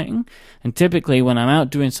exciting. And typically when I'm out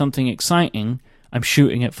doing something exciting, I'm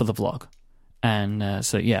shooting it for the vlog. And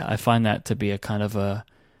so, yeah, I find that to be a kind of a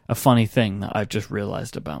funny thing that I've just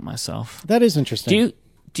realized about myself. That is interesting.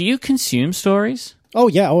 Do you consume stories? Oh,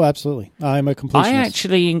 yeah. Oh, absolutely. I'm a completionist. I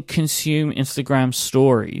actually consume Instagram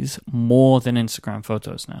stories more than Instagram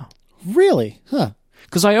photos now. Really? Huh.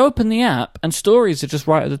 Because I open the app and stories are just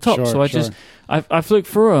right at the top. So I flick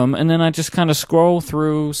through them and then I just kind of scroll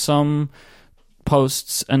through some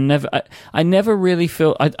posts and I never really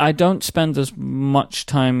feel I don't spend as much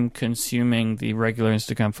time consuming the regular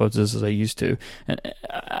Instagram photos as I used to, and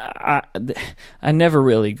I never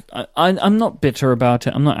really I'm not bitter about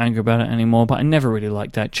it, I'm not angry about it anymore, but I never really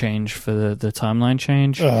liked that change for the timeline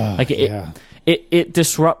change. It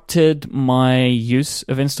disrupted my use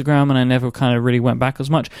of Instagram and I never kind of really went back as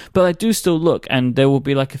much, but I do still look, and there will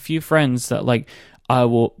be like a few friends that like I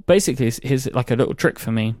will basically, here's like a little trick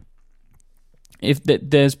for me. If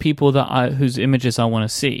there's people whose images I want to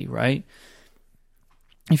see, right?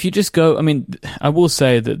 If you just go, I mean, I will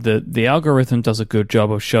say that the algorithm does a good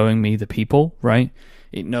job of showing me the people, right?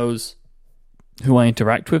 It knows who I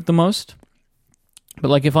interact with the most. But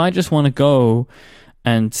like if I just want to go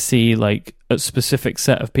and see like a specific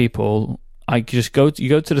set of people, you go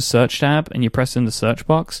to the search tab and you press in the search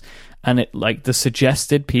box, and it like the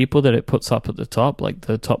suggested people that it puts up at the top, like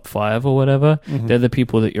the top 5 or whatever, mm-hmm. They're the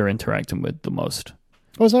people that you're interacting with the most.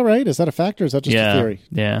 Oh, is that right? Is that a fact or is that just a theory?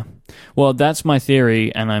 Yeah. Well, that's my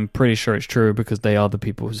theory, and I'm pretty sure it's true because they are the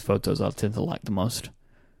people whose photos I tend to like the most.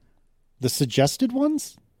 The suggested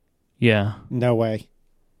ones? Yeah. No way.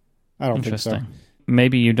 I don't think so.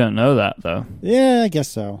 Maybe you don't know that, though. Yeah, I guess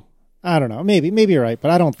so. I don't know. Maybe you're right, but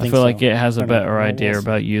I don't think so. I feel like it has a better idea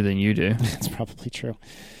about you than you do. That's probably true.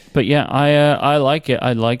 But yeah, I like it.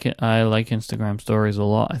 I like it. I like Instagram stories a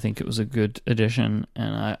lot. I think it was a good addition,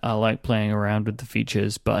 and I like playing around with the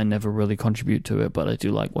features, but I never really contribute to it. But I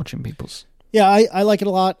do like watching people's. Yeah, I like it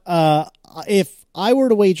a lot. If I were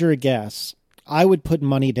to wager a guess, I would put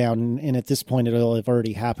money down, and at this point it'll have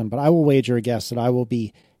already happened, but I will wager a guess that I will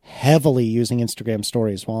be heavily using Instagram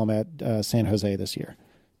stories while I'm at San Jose this year.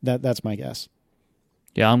 That's my guess.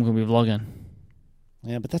 Yeah, I'm going to be vlogging.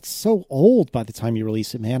 Yeah, but that's so old by the time you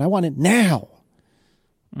release it, man. I want it now.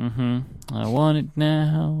 I want it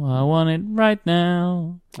now. I want it right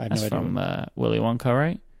now. That's from Willy Wonka,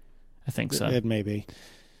 right? I think so. It may be.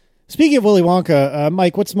 Speaking of Willy Wonka,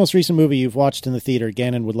 Mike, what's the most recent movie you've watched in the theater?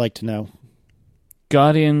 Gannon would like to know.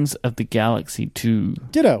 Guardians of the Galaxy 2.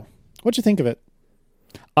 Ditto. What'd you think of it?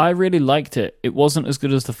 I really liked it. It wasn't as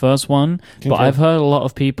good as the first one, but I've heard a lot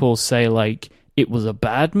of people say, like, it was a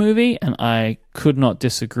bad movie, and I could not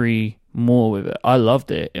disagree more with it. I loved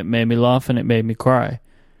it. It made me laugh, and it made me cry.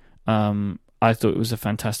 I thought it was a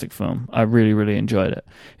fantastic film. I really, really enjoyed it.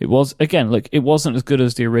 It was, again, look, it wasn't as good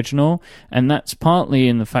as the original, and that's partly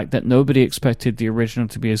in the fact that nobody expected the original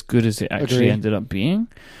to be as good as it actually ended up being.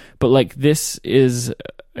 But, like, this is,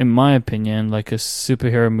 in my opinion, like a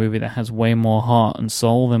superhero movie that has way more heart and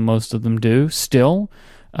soul than most of them do, still.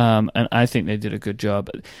 And I think they did a good job.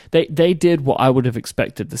 They did what I would have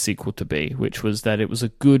expected the sequel to be, which was that it was a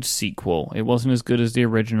good sequel. It wasn't as good as the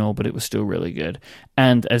original, but it was still really good.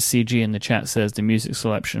 And as CG in the chat says, the music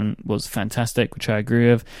selection was fantastic, which I agree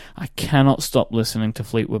with. I cannot stop listening to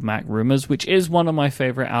Fleetwood Mac Rumors, which is one of my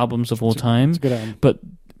favorite albums of all time. It's a good album. But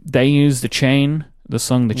they use the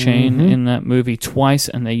song The Chain in that movie twice,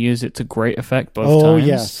 and they use it to great effect both times. Oh,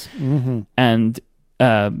 yes. And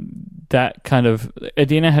that kind of...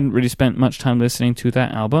 Adina hadn't really spent much time listening to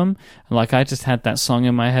that album. Like, I just had that song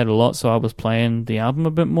in my head a lot, so I was playing the album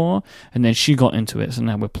a bit more, and then she got into it, so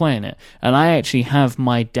now we're playing it. And I actually have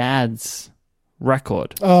my dad's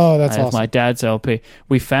record. Oh, that's awesome. I have awesome. my dad's LP.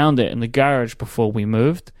 We found it in the garage before we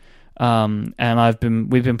moved, and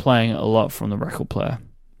we've been playing it a lot from the record player.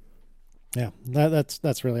 Yeah,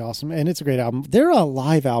 that's really awesome. And it's a great album. They're a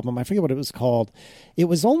live album. I forget what it was called. It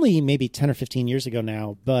was only maybe 10 or 15 years ago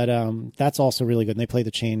now, but that's also really good. And they play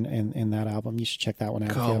The Chain in that album. You should check that one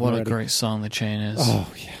out. God, what a great song The Chain is. Oh,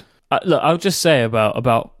 yeah. Look, I'll just say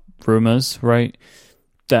about Rumors, right,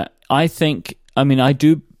 that I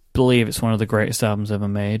do believe it's one of the greatest albums ever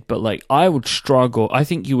made, but like I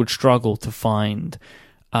think you would struggle to find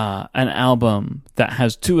an album that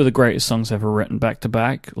has two of the greatest songs ever written back to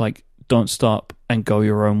back, like Don't Stop and Go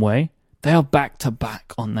Your Own Way. They are back to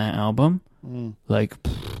back on that album. Like,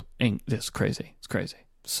 it's crazy. It's crazy.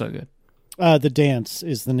 It's so good. The Dance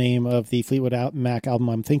is the name of the Fleetwood Mac album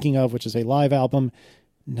I'm thinking of, which is a live album.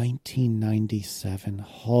 1997.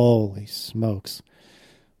 Holy smokes.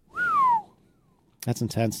 That's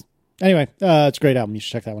intense. Anyway, it's a great album. You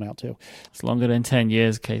should check that one out too. It's longer than 10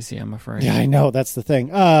 years, Casey, I'm afraid. Yeah, I know. That's the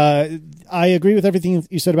thing. I agree with everything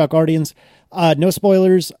you said about Guardians. No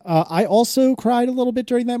spoilers. I also cried a little bit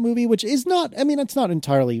during that movie, which is not, it's not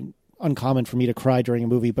entirely uncommon for me to cry during a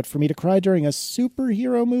movie, but for me to cry during a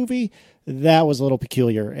superhero movie, that was a little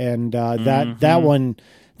peculiar. And that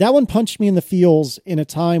one punched me in the feels in a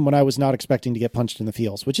time when I was not expecting to get punched in the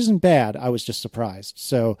feels, which isn't bad. I was just surprised.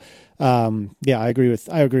 So, yeah, I agree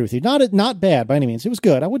with you. Not bad by any means. It was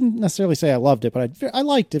good. I wouldn't necessarily say I loved it, but I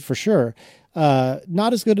liked it for sure.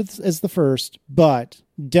 Not as good as the first, but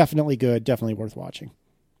definitely good. Definitely worth watching.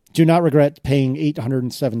 Do not regret paying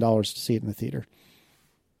 $807 to see it in the theater.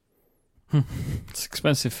 It's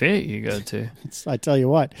expensive theater you go to. I tell you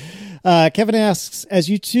what. Kevin asks, as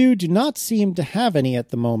you two do not seem to have any at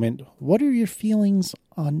the moment, what are your feelings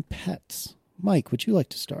on pets? Mike, would you like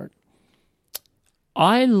to start?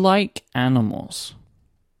 I like animals,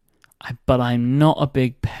 but I'm not a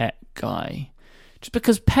big pet guy. Just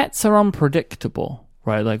because pets are unpredictable,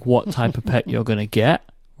 right? Like what type of pet you're going to get,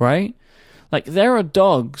 right? Like there are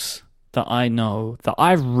dogs that I know that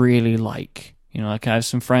I really like. You know, like I have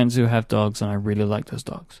some friends who have dogs and I really like those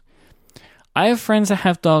dogs. I have friends that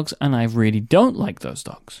have dogs and I really don't like those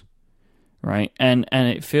dogs, right? And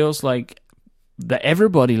it feels like that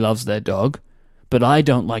everybody loves their dog, but I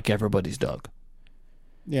don't like everybody's dog.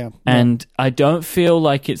 Yeah. And I don't feel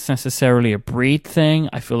like it's necessarily a breed thing.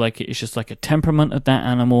 I feel like it's just like a temperament of that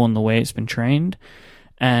animal and the way it's been trained.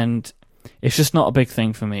 And it's just not a big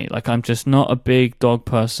thing for me. Like I'm just not a big dog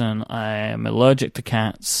person. I am allergic to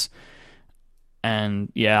cats.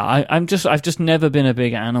 And yeah, I've just never been a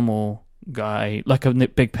big animal guy, like a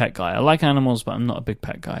big pet guy. I like animals, but I'm not a big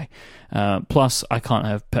pet guy. Plus, I can't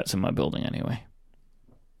have pets in my building anyway.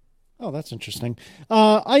 Oh, Oh, that's interesting.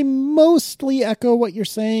 I mostly echo what you're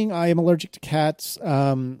saying. I am allergic to cats.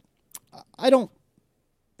 I don't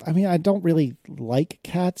really like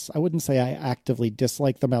cats. I wouldn't say I actively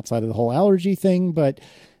dislike them outside of the whole allergy thing, but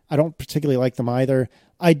I don't particularly like them either.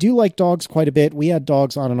 I do like dogs quite a bit. We had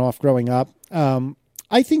dogs on and off growing up.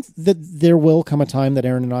 I think that there will come a time that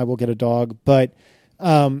Aaron and I will get a dog, but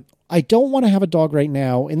I don't want to have a dog right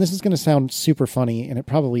now. And this is going to sound super funny, and it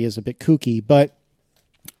probably is a bit kooky, but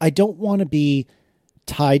I don't want to be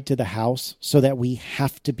tied to the house so that we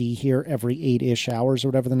have to be here every 8-ish hours or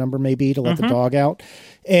whatever the number may be to let the dog out.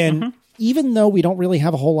 And even though we don't really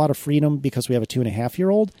have a whole lot of freedom because we have a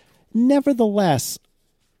 2.5-year-old, nevertheless,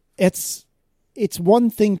 it's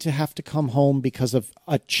one thing to have to come home because of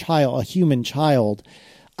a human child.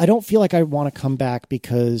 I don't feel like I want to come back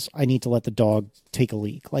because I need to let the dog take a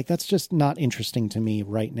leak. Like, that's just not interesting to me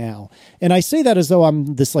right now. And I say that as though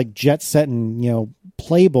I'm this like jet setting,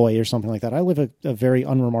 playboy or something like that. I live a very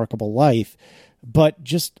unremarkable life, but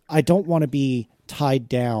just, I don't want to be tied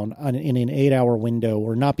down in an 8-hour window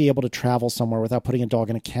or not be able to travel somewhere without putting a dog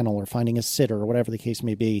in a kennel or finding a sitter or whatever the case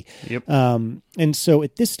may be. Yep. And so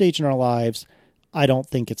at this stage in our lives, I don't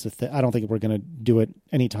think I don't think we're going to do it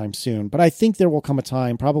anytime soon, but I think there will come a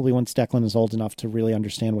time, probably once Declan is old enough to really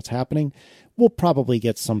understand what's happening, we'll probably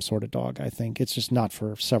get some sort of dog. I think it's just not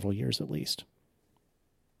for several years at least.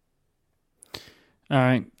 All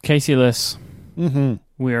right, Casey Liss. Mm-hmm.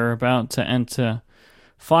 We're about to enter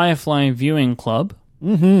Firefly Viewing Club.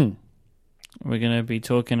 Mm-hmm. We're going to be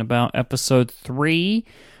talking about episode 3,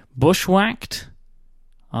 Bushwhacked,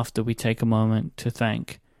 after we take a moment to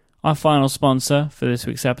thank our final sponsor for this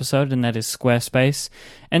week's episode, and that is Squarespace.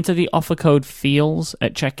 Enter the offer code FEELS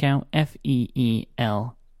at checkout,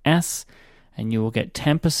 FEELS, and you will get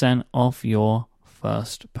 10% off your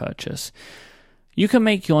first purchase. You can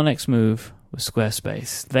make your next move with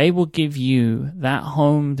Squarespace. They will give you that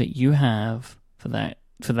home that you have, for that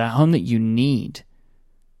home that you need,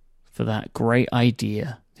 for that great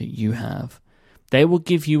idea that you have. They will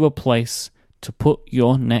give you a place to put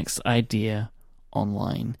your next idea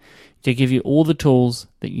online. They give you all the tools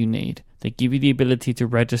that you need. They give you the ability to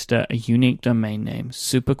register a unique domain name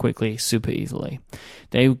super quickly, super easily.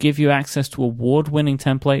 They will give you access to award-winning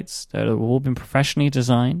templates that have all been professionally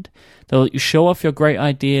designed. They'll let you show off your great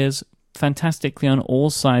ideas fantastically on all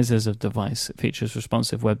sizes of device. It features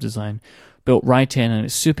responsive web design built right in, and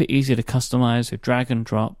it's super easy to customize with drag and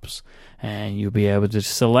drops, and you'll be able to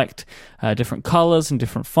select different colors and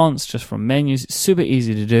different fonts just from menus. It's super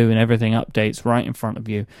easy to do, and everything updates right in front of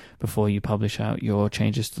you before you publish out your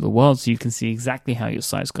changes to the world, so you can see exactly how your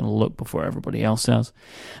site's going to look before everybody else does.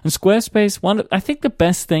 And Squarespace, I think the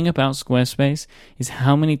best thing about Squarespace is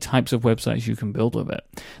how many types of websites you can build with it.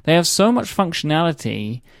 They have so much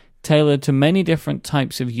functionality tailored to many different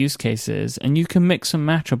types of use cases, and you can mix and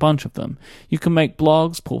match a bunch of them. You can make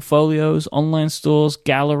blogs, portfolios, online stores,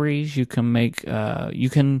 galleries. You can make, you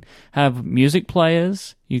can have music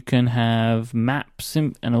players. You can have maps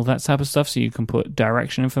and all that type of stuff, so you can put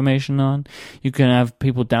direction information on. You can have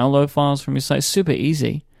people download files from your site. It's super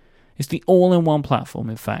easy. It's the all-in-one platform,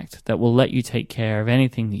 in fact, that will let you take care of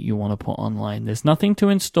anything that you want to put online. There's nothing to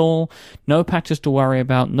install, no patches to worry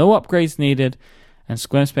about, no upgrades needed. And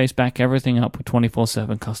Squarespace back everything up with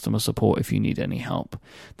 24/7 customer support if you need any help.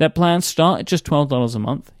 Their plans start at just $12 a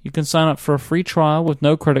month. You can sign up for a free trial with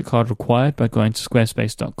no credit card required by going to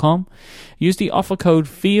squarespace.com. Use the offer code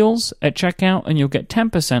FEELS at checkout and you'll get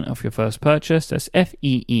 10% off your first purchase. That's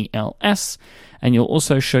FEELS. And you'll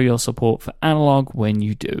also show your support for Analog when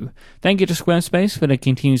you do. Thank you to Squarespace for their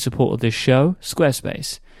continued support of this show.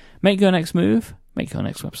 Squarespace. Make your next move. Make your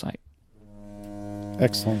next website.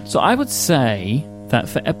 Excellent. So I would say that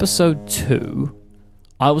for episode 2,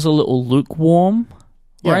 I was a little lukewarm,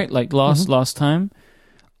 right? Like last time.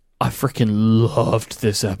 I freaking loved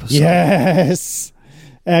this episode. Yes.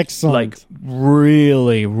 Excellent. Like,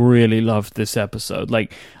 really, really loved this episode.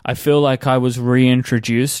 Like, I feel like I was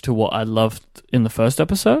reintroduced to what I loved in the first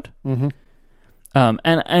episode. Mm-hmm.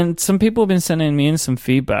 And some people have been sending me in some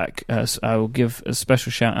feedback. So I will give a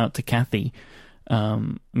special shout out to Kathy,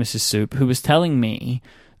 Mrs. Soup, who was telling me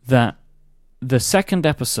that the second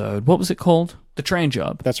episode, what was it called? The Train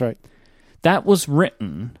Job. That's right. That was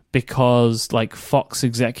written because like Fox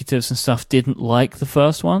executives and stuff didn't like the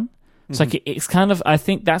first one. It's like it's kind of, I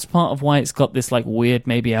think that's part of why it's got this like weird,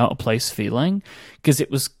 maybe out of place feeling, because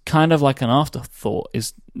it was kind of like an afterthought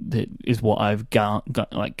is what I've got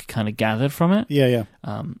like kind of gathered from it. Yeah.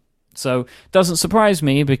 So doesn't surprise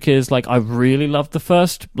me because like I really loved the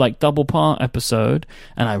first like double part episode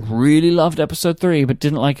and I really loved episode 3 but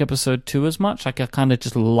didn't like episode 2 as much. Like I kind of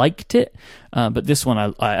just liked it. But this one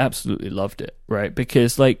I absolutely loved it, right?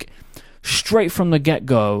 Because like straight from the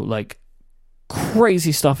get-go, like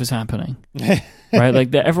crazy stuff is happening. Right?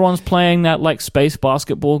 Like everyone's playing that like space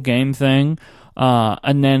basketball game thing.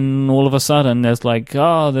 And then all of a sudden there's like,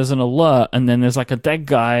 oh, there's an alert, and then there's like a dead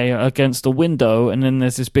guy against the window, and then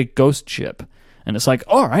there's this big ghost ship. And it's like,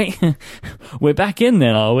 all right, we're back in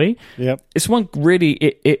then, are we? Yep. This one really,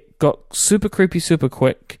 it got super creepy super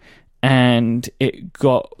quick, and it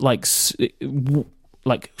got like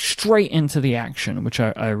straight into the action, which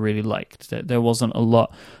I really liked. There wasn't a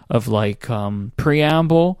lot of like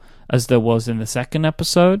preamble as there was in the second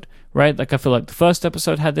episode, right? Like I feel like the first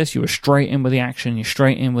episode had this, you were straight in with the action, you're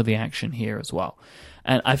straight in with the action here as well.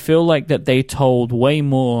 And I feel like that they told way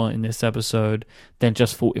more in this episode than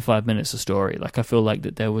just 45 minutes of story. Like I feel like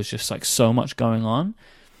that there was just like so much going on.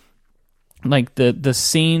 Like the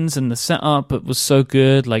scenes and the setup, it was so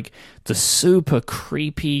good. Like the super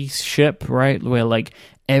creepy ship, right? Where like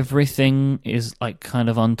everything is like kind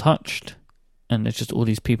of untouched and it's just all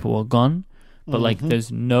these people are gone. But like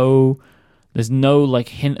there's no like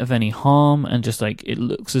hint of any harm, and just like it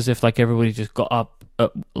looks as if like everybody just got up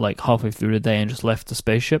like halfway through the day and just left the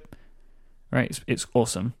spaceship. Right? It's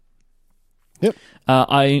awesome. Yep.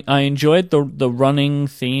 I enjoyed the running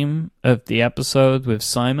theme of the episode with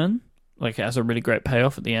Simon. Like it has a really great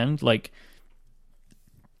payoff at the end. Like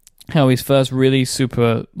how he's first really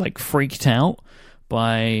super like freaked out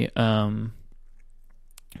by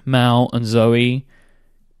Mal and Zoe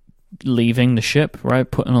leaving the ship, right?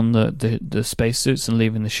 Putting on the spacesuits and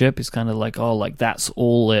leaving the ship. He's kind of like, oh, like that's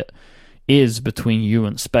all it is between you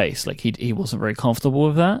and space. Like he wasn't very comfortable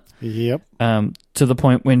with that. Yep. To the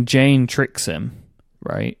point when Jane tricks him,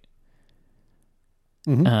 right?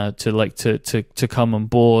 To come on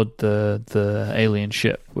board the alien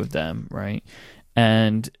ship with them, right?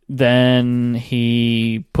 And then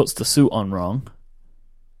he puts the suit on wrong,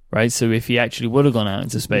 right? So if he actually would have gone out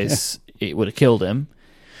into space, it would have killed him.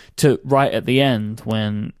 To right at the end,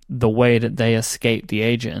 when the way that they escape the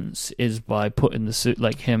agents is by putting the suit,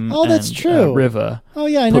 like him that's true. River. Oh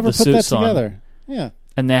yeah, I never put that together. Yeah.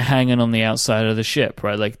 And they're hanging on the outside of the ship,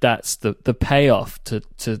 right? Like that's the payoff to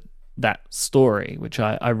that story, which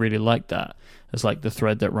I really like that as like the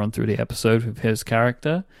thread that run through the episode with his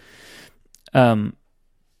character. I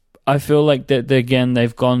feel like that again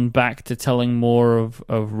they've gone back to telling more of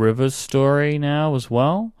River's story now as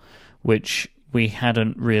well, which we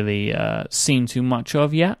hadn't really seen too much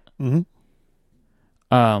of yet.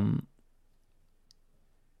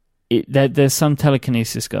 There's some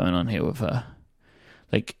telekinesis going on here with her.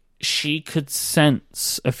 Like, she could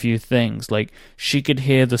sense a few things. Like, she could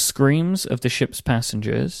hear the screams of the ship's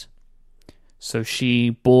passengers. So she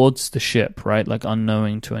boards the ship, right? Like,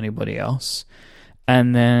 unknowing to anybody else.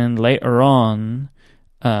 And then later on,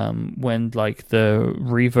 when, like, the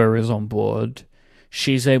Reaver is on board,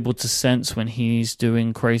 she's able to sense when he's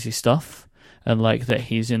doing crazy stuff, and like that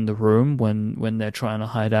he's in the room when they're trying to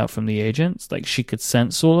hide out from the agents. Like she could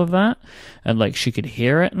sense all of that, and like she could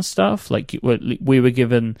hear it and stuff. Like we were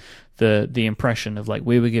given the impression of like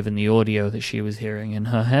we were given the audio that she was hearing in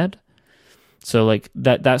her head. So like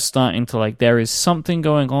that's starting to like there is something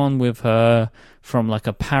going on with her from like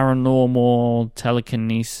a paranormal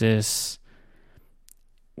telekinesis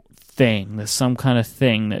thing. There's some kind of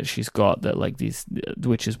thing that she's got that like these,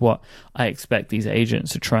 which is what I expect these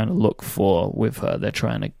agents are trying to look for with her. They're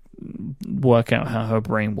trying to work out how her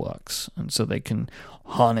brain works, and so they can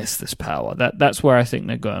harness this power. That's where I think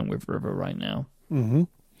they're going with River right now.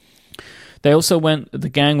 They also the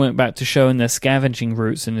gang went back to showing their scavenging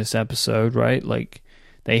routes in this episode, right? Like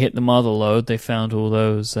they hit the mother lode, they found all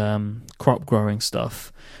those crop growing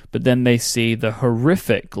stuff. But then they see the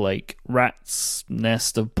horrific, like, rat's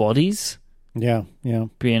nest of bodies. Yeah.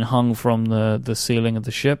 Being hung from the ceiling of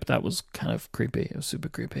the ship. That was kind of creepy. It was super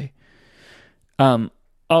creepy.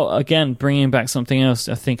 Again, bringing back something else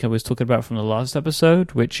I think I was talking about from the last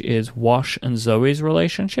episode, which is Wash and Zoe's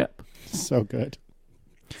relationship. So good.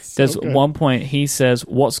 There's one point he says,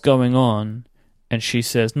 "What's going on?" And she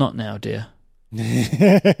says, "Not now, dear."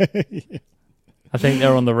 I think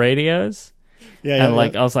they're on the radios. I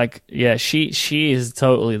was like, yeah, she is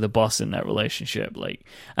totally the boss in that relationship. Like,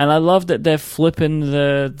 and I love that they're flipping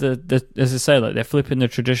the as I say, like they're flipping the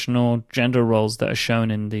traditional gender roles that are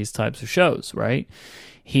shown in these types of shows, right?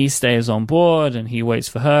 He stays on board and he waits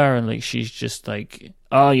for her, and like she's just like,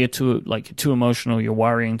 oh, you're too emotional, you're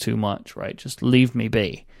worrying too much, right? Just leave me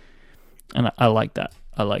be. And I like that.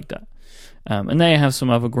 And they have some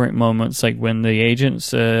other great moments, like when the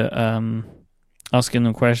agents are asking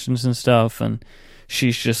them questions and stuff, and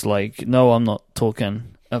she's just like, "No, I'm not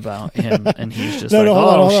talking about him," and he's just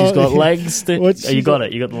she's got legs. You got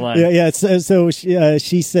it. You got the line. Yeah. So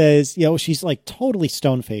she says, she's like totally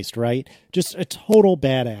stone faced, right? Just a total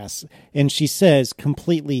badass, and she says,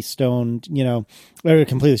 completely stoned, or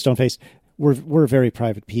completely stone faced. We're very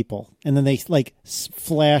private people. And then they like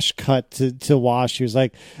flash cut to Wash. She was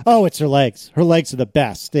like, "Oh, it's her legs. Her legs are the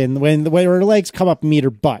best." And when her legs come up and meet her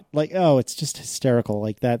butt, like, oh, it's just hysterical.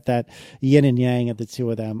 Like that yin and yang of the two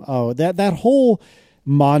of them. Oh, that whole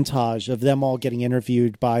montage of them all getting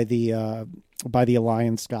interviewed by the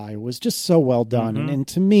Alliance guy was just so well done. Mm-hmm. And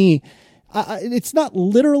to me, it's not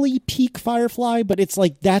literally peak Firefly, but it's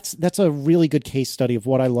like that's a really good case study of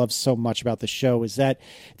what I love so much about the show, is that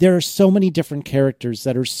there are so many different characters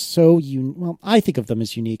that are so well, I think of them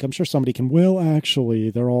as unique. I'm sure somebody can, well, actually,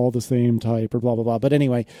 they're all the same type or blah, blah, blah. But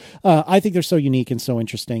anyway, I think they're so unique and so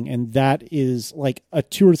interesting. And that is like a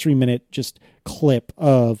 2 or 3 minute just clip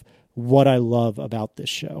of what I love about this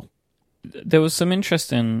show. There was some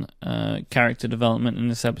interesting character development in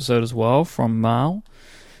this episode as well from Mal.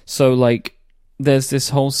 So, like, there's this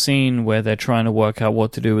whole scene where they're trying to work out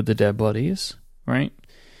what to do with the dead bodies, right?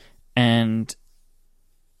 And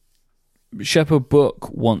Shepherd Book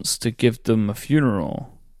wants to give them a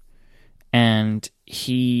funeral, and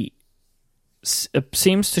he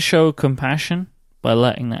seems to show compassion by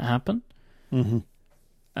letting that happen. Mm-hmm.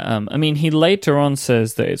 I mean, he later on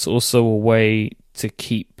says that it's also a way to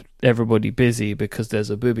keep everybody busy because there's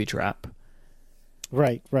a booby trap.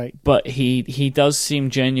 Right. But he does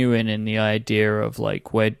seem genuine in the idea of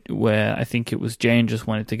like where I think it was Jane just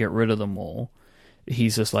wanted to get rid of them all.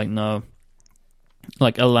 He's just like, no,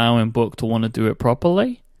 like allowing Book to want to do it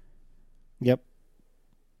properly. Yep.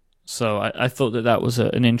 So I thought that was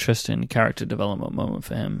an interesting character development moment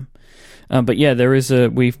for him. But yeah, there is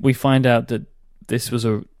we find out that this was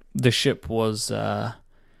the ship was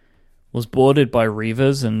boarded by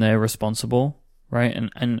Reavers and they're responsible. Right,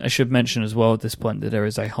 and I should mention as well at this point that there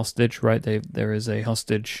is a hostage, right? There is a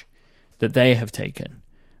hostage that they have taken,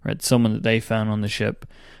 right? Someone that they found on the ship.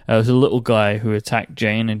 It was a little guy who attacked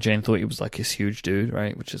Jane, and Jane thought he was like this huge dude,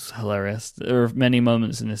 right? Which is hilarious. There are many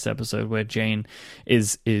moments in this episode where Jane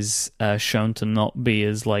is shown to not be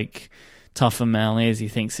as like tough and manly as he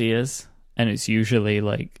thinks he is, and it's usually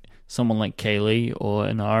like someone like Kaylee or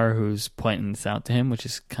Inara who's pointing this out to him, which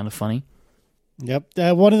is kind of funny. Yep.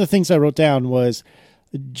 One of the things I wrote down was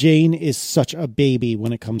Jane is such a baby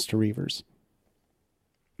when it comes to Reavers.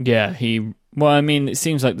 Yeah, I mean, it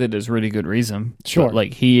seems like that there's really good reason. Sure. But,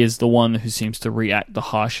 like, he is the one who seems to react the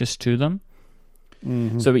harshest to them.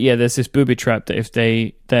 Mm-hmm. So, but yeah, there's this booby trap that if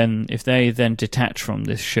they then detach from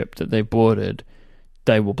this ship that they boarded,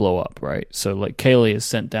 they will blow up, right? So, like, Kaylee is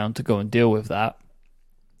sent down to go and deal with that.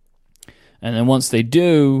 And then once they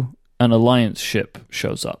do, an Alliance ship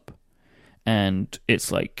shows up. And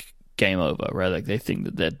it's like game over, right? Like they think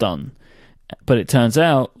that they're done. But it turns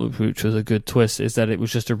out, which was a good twist, is that it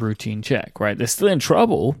was just a routine check, right? They're still in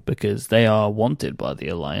trouble because they are wanted by the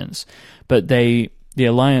Alliance. But the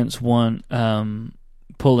Alliance weren't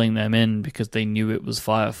pulling them in because they knew it was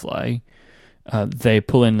Firefly. They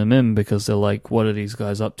pulling them in because they're like, what are these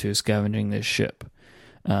guys up to scavenging this ship?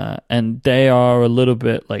 And they are a little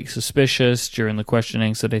bit like suspicious during the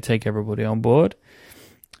questioning, so they take everybody on board.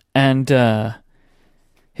 And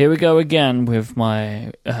here we go again with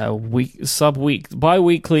my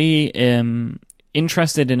bi-weekly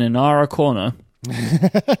interested in Inara corner.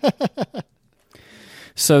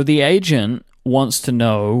 So the agent wants to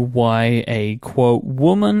know why a, quote,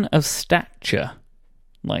 woman of stature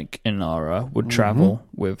like Inara would travel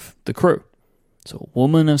with the crew. So,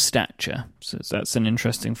 woman of stature. So that's an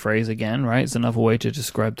interesting phrase again, right? It's another way to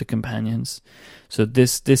describe the companions. So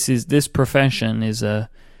this profession is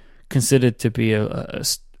considered to be a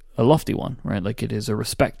lofty one, right? Like it is a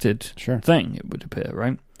respected thing, it would appear,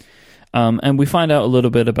 right? And we find out a little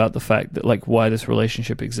bit about the fact that, like, why this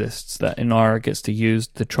relationship exists. That Inara gets to use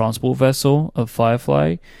the transport vessel of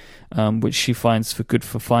Firefly, which she finds good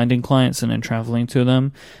for finding clients and then traveling to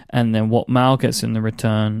them. And then what Mal gets in the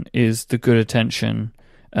return is the good attention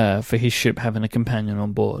for his ship having a companion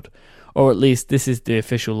on board. Or at least this is the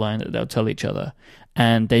official line that they'll tell each other.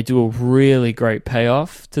 And they do a really great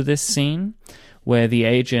payoff to this scene where the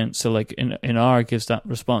agent, so like Inara gives that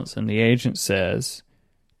response and the agent says,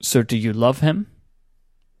 "So do you love him?"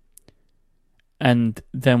 And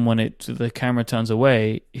then when the camera turns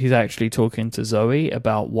away, he's actually talking to Zoe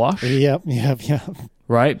about Wash. Yep.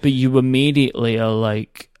 Right? But you immediately are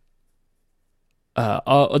like,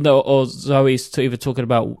 no, or Zoe's either talking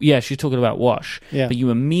about, she's talking about Wash. Yeah. But you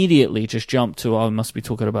immediately just jump to, I must be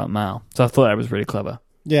talking about Mal. So I thought that was really clever.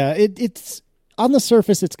 Yeah, it's on the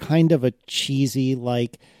surface, it's kind of a cheesy,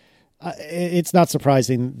 like, it's not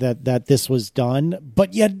surprising that this was done,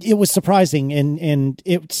 but yet it was surprising, and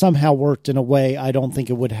it somehow worked in a way I don't think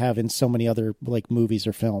it would have in so many other like movies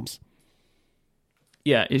or films.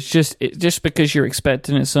 Yeah, it's just because you're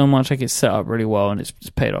expecting it so much, like it's set up really well and it's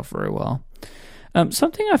paid off very well.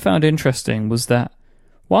 Something I found interesting was that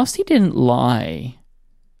whilst he didn't lie,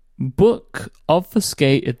 Book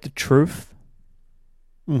obfuscated the truth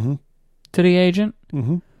to the agent,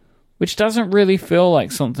 which doesn't really feel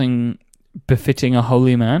like something befitting a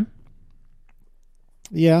holy man.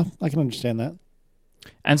 Yeah, I can understand that.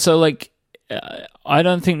 And so, like, I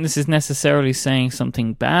don't think this is necessarily saying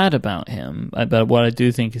something bad about him, but what I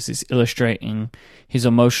do think is it's illustrating his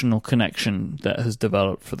emotional connection that has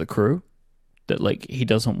developed for the crew. That, like, he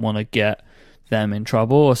doesn't want to get them in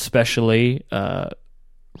trouble, especially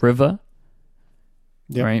River.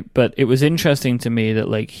 Yep. Right? But it was interesting to me that,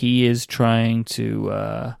 like, he is trying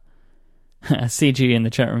to... CG in the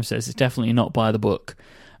chat room says it's definitely not by the book.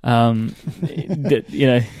 That, you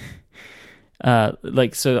know...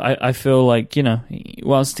 so I feel like, you know,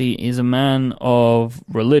 whilst he is a man of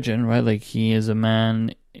religion, right? Like, he is a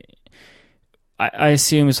man, I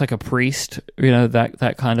assume it's like a priest, you know,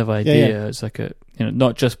 that kind of idea. Yeah. It's like a, you know,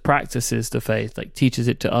 not just practices the faith, like teaches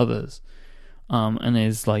it to others. And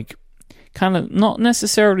is like kind of not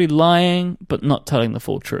necessarily lying, but not telling the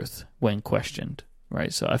full truth when questioned,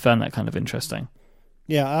 right? So I found that kind of interesting.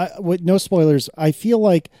 Yeah, with no spoilers, I feel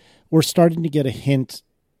like we're starting to get a hint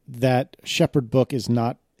that Shepherd Book is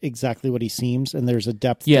not exactly what he seems, and there's a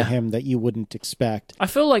depth to him that you wouldn't expect. I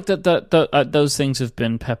feel like that those things have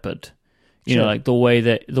been peppered. You know, like the way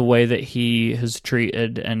that he has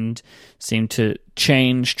treated and seemed to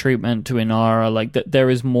change treatment to Inara. Like that, there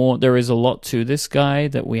is a lot to this guy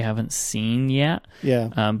that we haven't seen yet.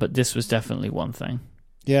 Yeah. But this was definitely one thing.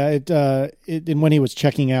 Yeah, and when he was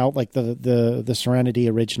checking out like the Serenity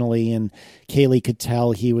originally, and Kaylee could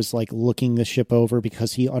tell he was like looking the ship over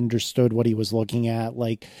because he understood what he was looking at.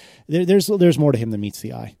 Like there's more to him than meets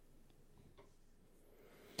the eye.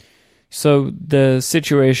 So the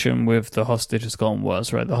situation with the hostage has gone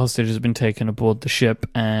worse, right? The hostage has been taken aboard the ship,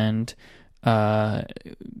 and the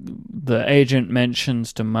agent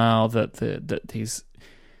mentions to Mal that the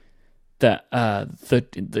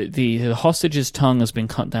hostage's tongue has been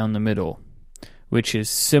cut down the middle, which is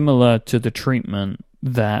similar to the treatment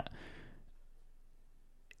that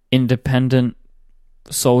independent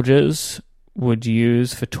soldiers would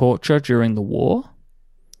use for torture during the war.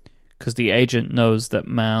 Because the agent knows that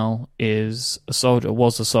Mal was a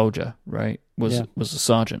soldier, right? Was a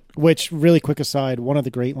sergeant. Which, really quick aside, one of the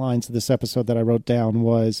great lines of this episode that I wrote down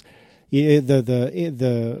was,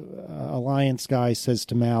 the Alliance guy says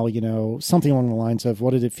to Mal, you know, something along the lines of,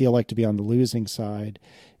 "What did it feel like to be on the losing side?"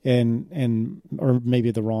 And or maybe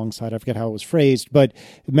the wrong side. I forget how it was phrased, but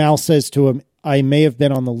Mal says to him, "I may have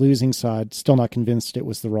been on the losing side, still not convinced it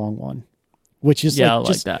was the wrong one." Which is like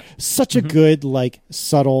just that. Such a good, like,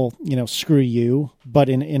 subtle, you know, screw you, but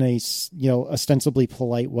in a, you know, ostensibly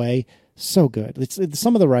polite way. So good. It's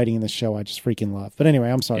some of the writing in this show I just freaking love. But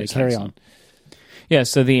anyway, I'm sorry. Carry on. Yeah,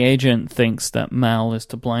 so the agent thinks that Mal is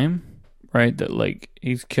to blame, right? That, like,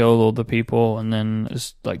 he's killed all the people and then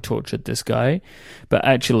has, like, tortured this guy. But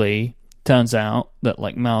actually, turns out that,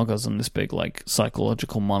 like, Mal goes on this big, like,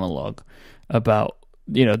 psychological monologue about,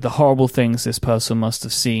 you know, the horrible things this person must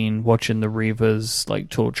have seen watching the Reavers, like,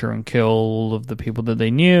 torture and kill all of the people that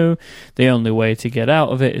they knew. The only way to get out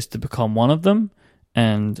of it is to become one of them,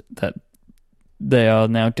 and that they are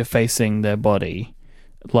now defacing their body,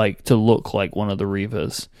 like, to look like one of the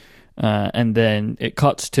Reavers. And then it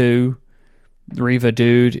cuts to the Reaver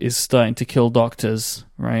dude is starting to kill doctors,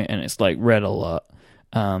 right? And it's, like, red alert,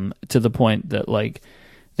 to the point that, like,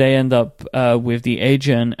 they end up with the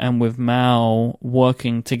agent and with Mal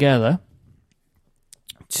working together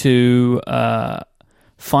to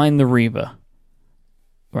find the Reaver.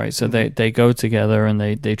 Right, so they go together and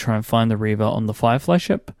they try and find the Reaver on the Firefly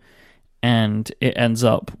ship, and it ends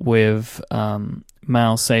up with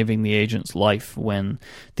Mal saving the agent's life when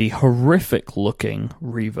the horrific-looking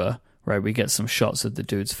Reaver, right, we get some shots of the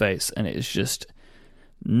dude's face, and it is just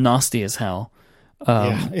nasty as hell.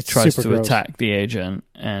 It tries to attack the agent,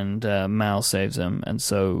 and Mal saves him, and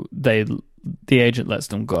so the agent lets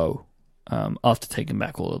them go after taking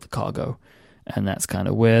back all of the cargo, and that's kind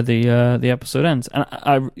of where the episode ends.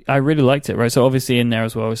 And I really liked it, right? So obviously in there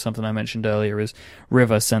as well is something I mentioned earlier, is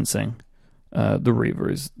River sensing the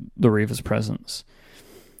Reaver's presence.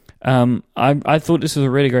 I thought this was a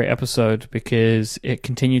really great episode because it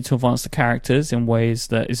continued to advance the characters in ways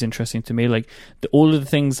that is interesting to me. Like all of the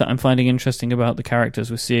things that I'm finding interesting about the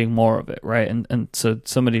characters, we're seeing more of it, right? And so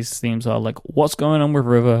some of these themes are like, what's going on with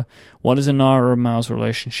River? What is Inara and Mal's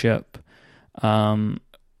relationship?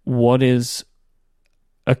 What is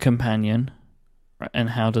a companion?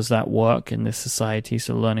 And how does that work in this society?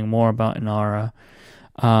 So learning more about Inara.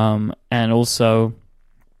 And also...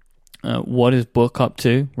 what is Book up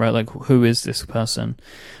to, right? Like, who is this person?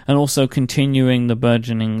 And also continuing the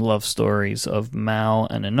burgeoning love stories of Mal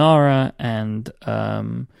and Inara and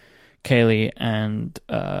Kaylee and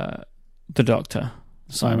the Doctor,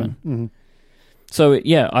 Simon. Mm-hmm. So,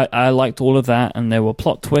 yeah, I liked all of that, and there were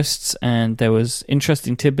plot twists, and there was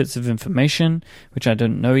interesting tidbits of information, which I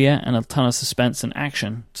didn't know yet, and a ton of suspense and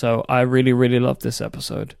action. So I really, really loved this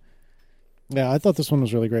episode. Yeah, I thought this one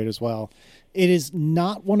was really great as well. It is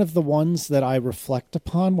not one of the ones that I reflect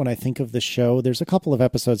upon when I think of the show. There's a couple of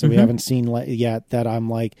episodes that we haven't seen yet that I'm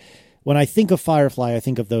like, when I think of Firefly, I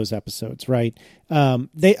think of those episodes, right? I'm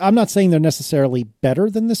not saying they're necessarily better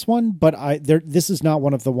than this one, but this is not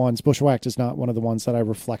one of the ones, Bushwhacked is not one of the ones that I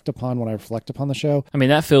reflect upon when I reflect upon the show. I mean,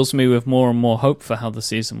 that fills me with more and more hope for how the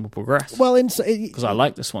season will progress. Well, because I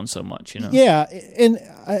like this one so much, you know? Yeah, and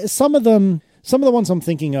some of the ones I'm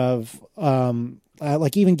thinking of,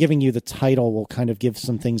 like even giving you the title will kind of give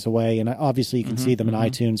some things away. And obviously you can see them in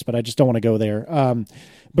iTunes, but I just don't want to go there.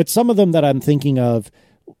 But some of them that I'm thinking of,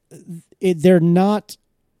 they're not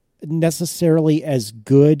necessarily as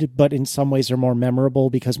good, but in some ways they're more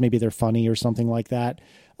memorable because maybe they're funny or something like that.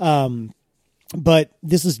 But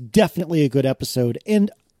this is definitely a good episode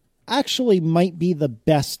and actually might be the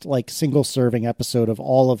best like single serving episode of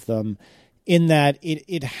all of them, in that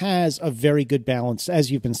it has a very good balance,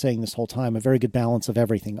 as you've been saying this whole time, a very good balance of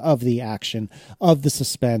everything, of the action, of the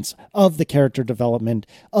suspense, of the character development,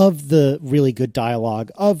 of the really good dialogue,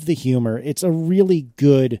 of the humor. It's a really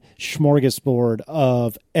good smorgasbord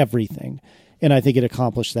of everything. And I think it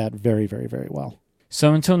accomplished that very, very, very well.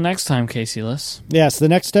 So until next time, Casey Liss. Yes, the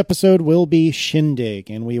next episode will be Shindig,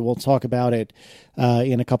 and we will talk about it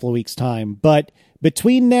in a couple of weeks' time. But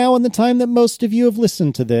between now and the time that most of you have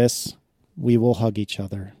listened to this, we will hug each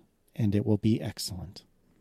other, and it will be excellent.